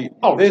party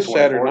August this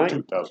Saturday 24th, night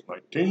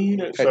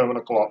 2019 at 7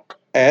 o'clock.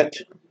 at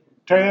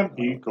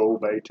Tampico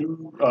Bay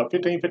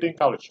 1515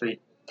 College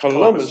Street.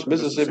 Columbus,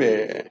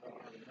 Mississippi.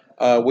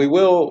 We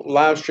will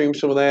live stream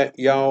some of that.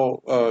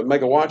 Y'all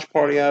make a watch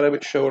party out of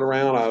it, show it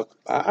around.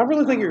 I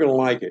really think you're going to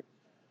like it.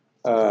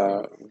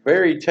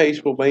 Very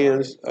tasteful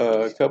bands.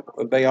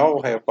 They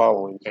all have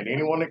followings. And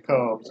anyone that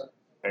comes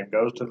and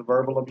goes to the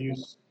verbal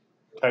abuse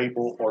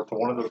table or to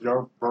one of those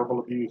verbal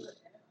abuse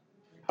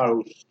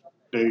host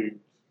dudes,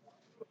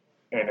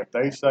 and if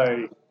they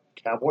say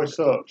Cowboy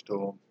sucks to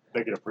them,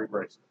 they get a free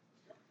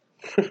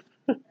bracelet.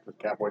 The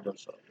Cowboy don't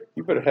suck.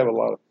 You better have a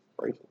lot of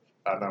bracelets.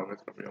 I know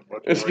it's gonna be a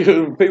bunch It's of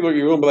good. People are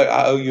going to be like,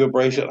 I owe you a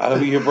bracelet. I owe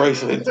you a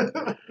bracelet.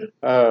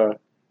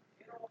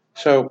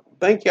 So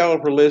thank y'all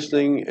for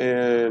listening,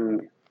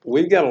 and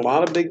we've got a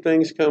lot of big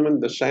things coming.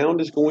 The sound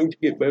is going to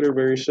get better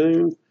very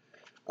soon.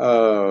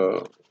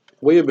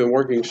 We have been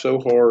working so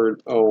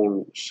hard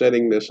on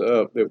setting this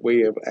up that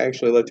we have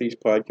actually let these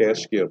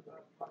podcasts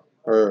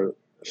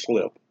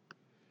slip.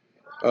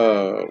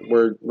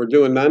 We're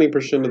doing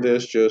 90% of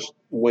this just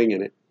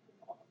winging it.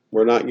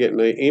 We're not getting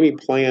any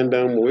plan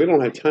done. We don't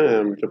have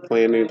time to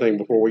plan anything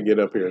before we get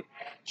up here.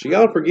 So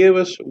y'all forgive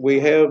us. We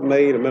have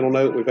made a mental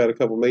note. We've had a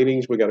couple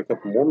meetings. We got a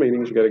couple more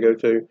meetings we got to go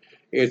to.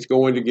 It's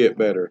going to get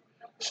better.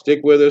 Stick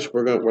with us.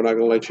 We're not going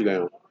to let you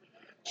down.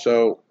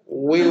 So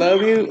we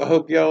love you. I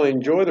hope y'all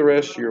enjoy the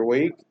rest of your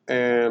week,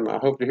 and I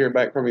hope to hear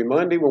back from you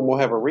Monday when we'll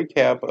have a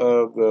recap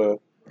of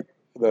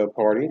the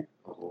party.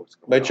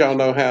 Let y'all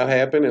know how it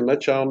happened, and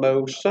let y'all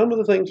know some of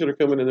the things that are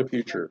coming in the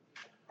future.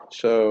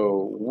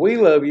 So we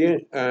love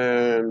you,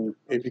 and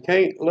if you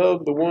can't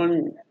love the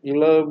one you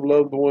love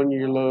the one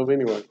you love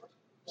anyway.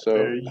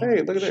 So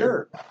hey, look at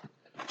sure. that.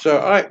 So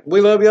all right,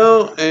 we love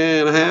y'all,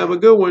 and have a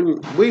good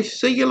one. We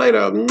see you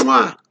later.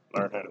 Mwah.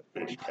 Learn how to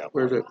fish cowboy.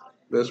 Where's it?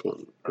 This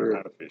one. Learn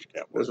how to fish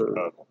cowboy. This one.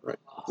 Right.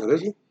 Now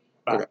this one?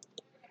 Okay.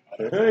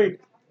 Hey,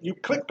 you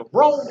clicked the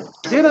wrong.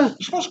 Did I? You're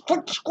supposed to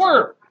click the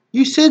square.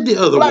 You said the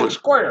other Black one.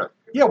 square.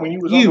 Yeah, when you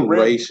was You on the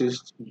red.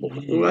 racist.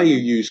 Why you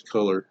use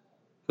color?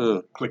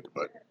 Huh. Click the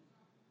button.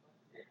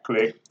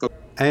 Click.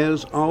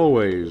 As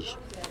always,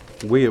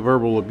 we at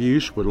Verbal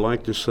Abuse would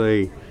like to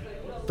say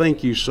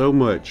thank you so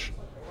much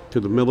to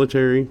the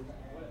military,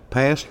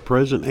 past,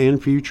 present,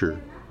 and future,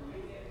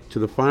 to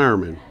the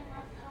firemen,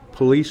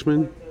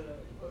 policemen,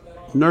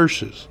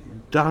 nurses,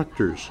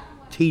 doctors,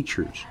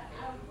 teachers,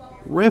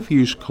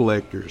 refuse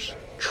collectors,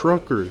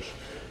 truckers,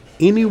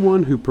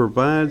 anyone who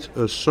provides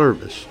a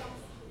service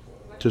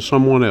to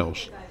someone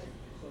else,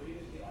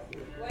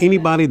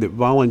 anybody that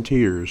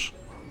volunteers,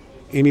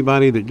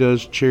 anybody that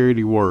does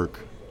charity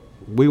work.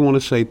 We want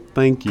to say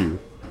thank you.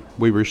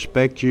 We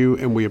respect you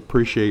and we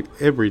appreciate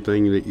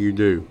everything that you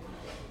do.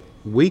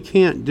 We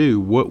can't do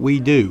what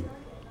we do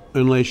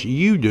unless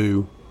you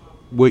do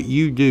what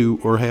you do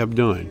or have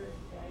done.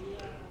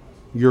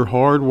 Your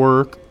hard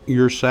work,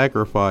 your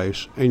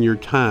sacrifice, and your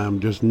time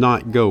does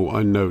not go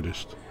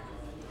unnoticed.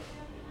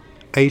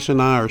 Ace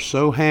and I are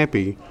so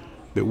happy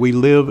that we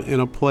live in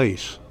a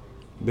place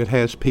that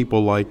has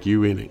people like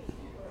you in it.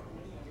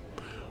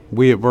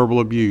 We at Verbal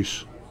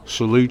Abuse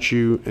salute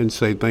you and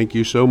say thank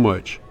you so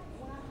much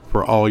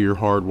for all your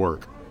hard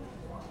work.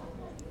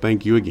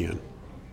 Thank you again.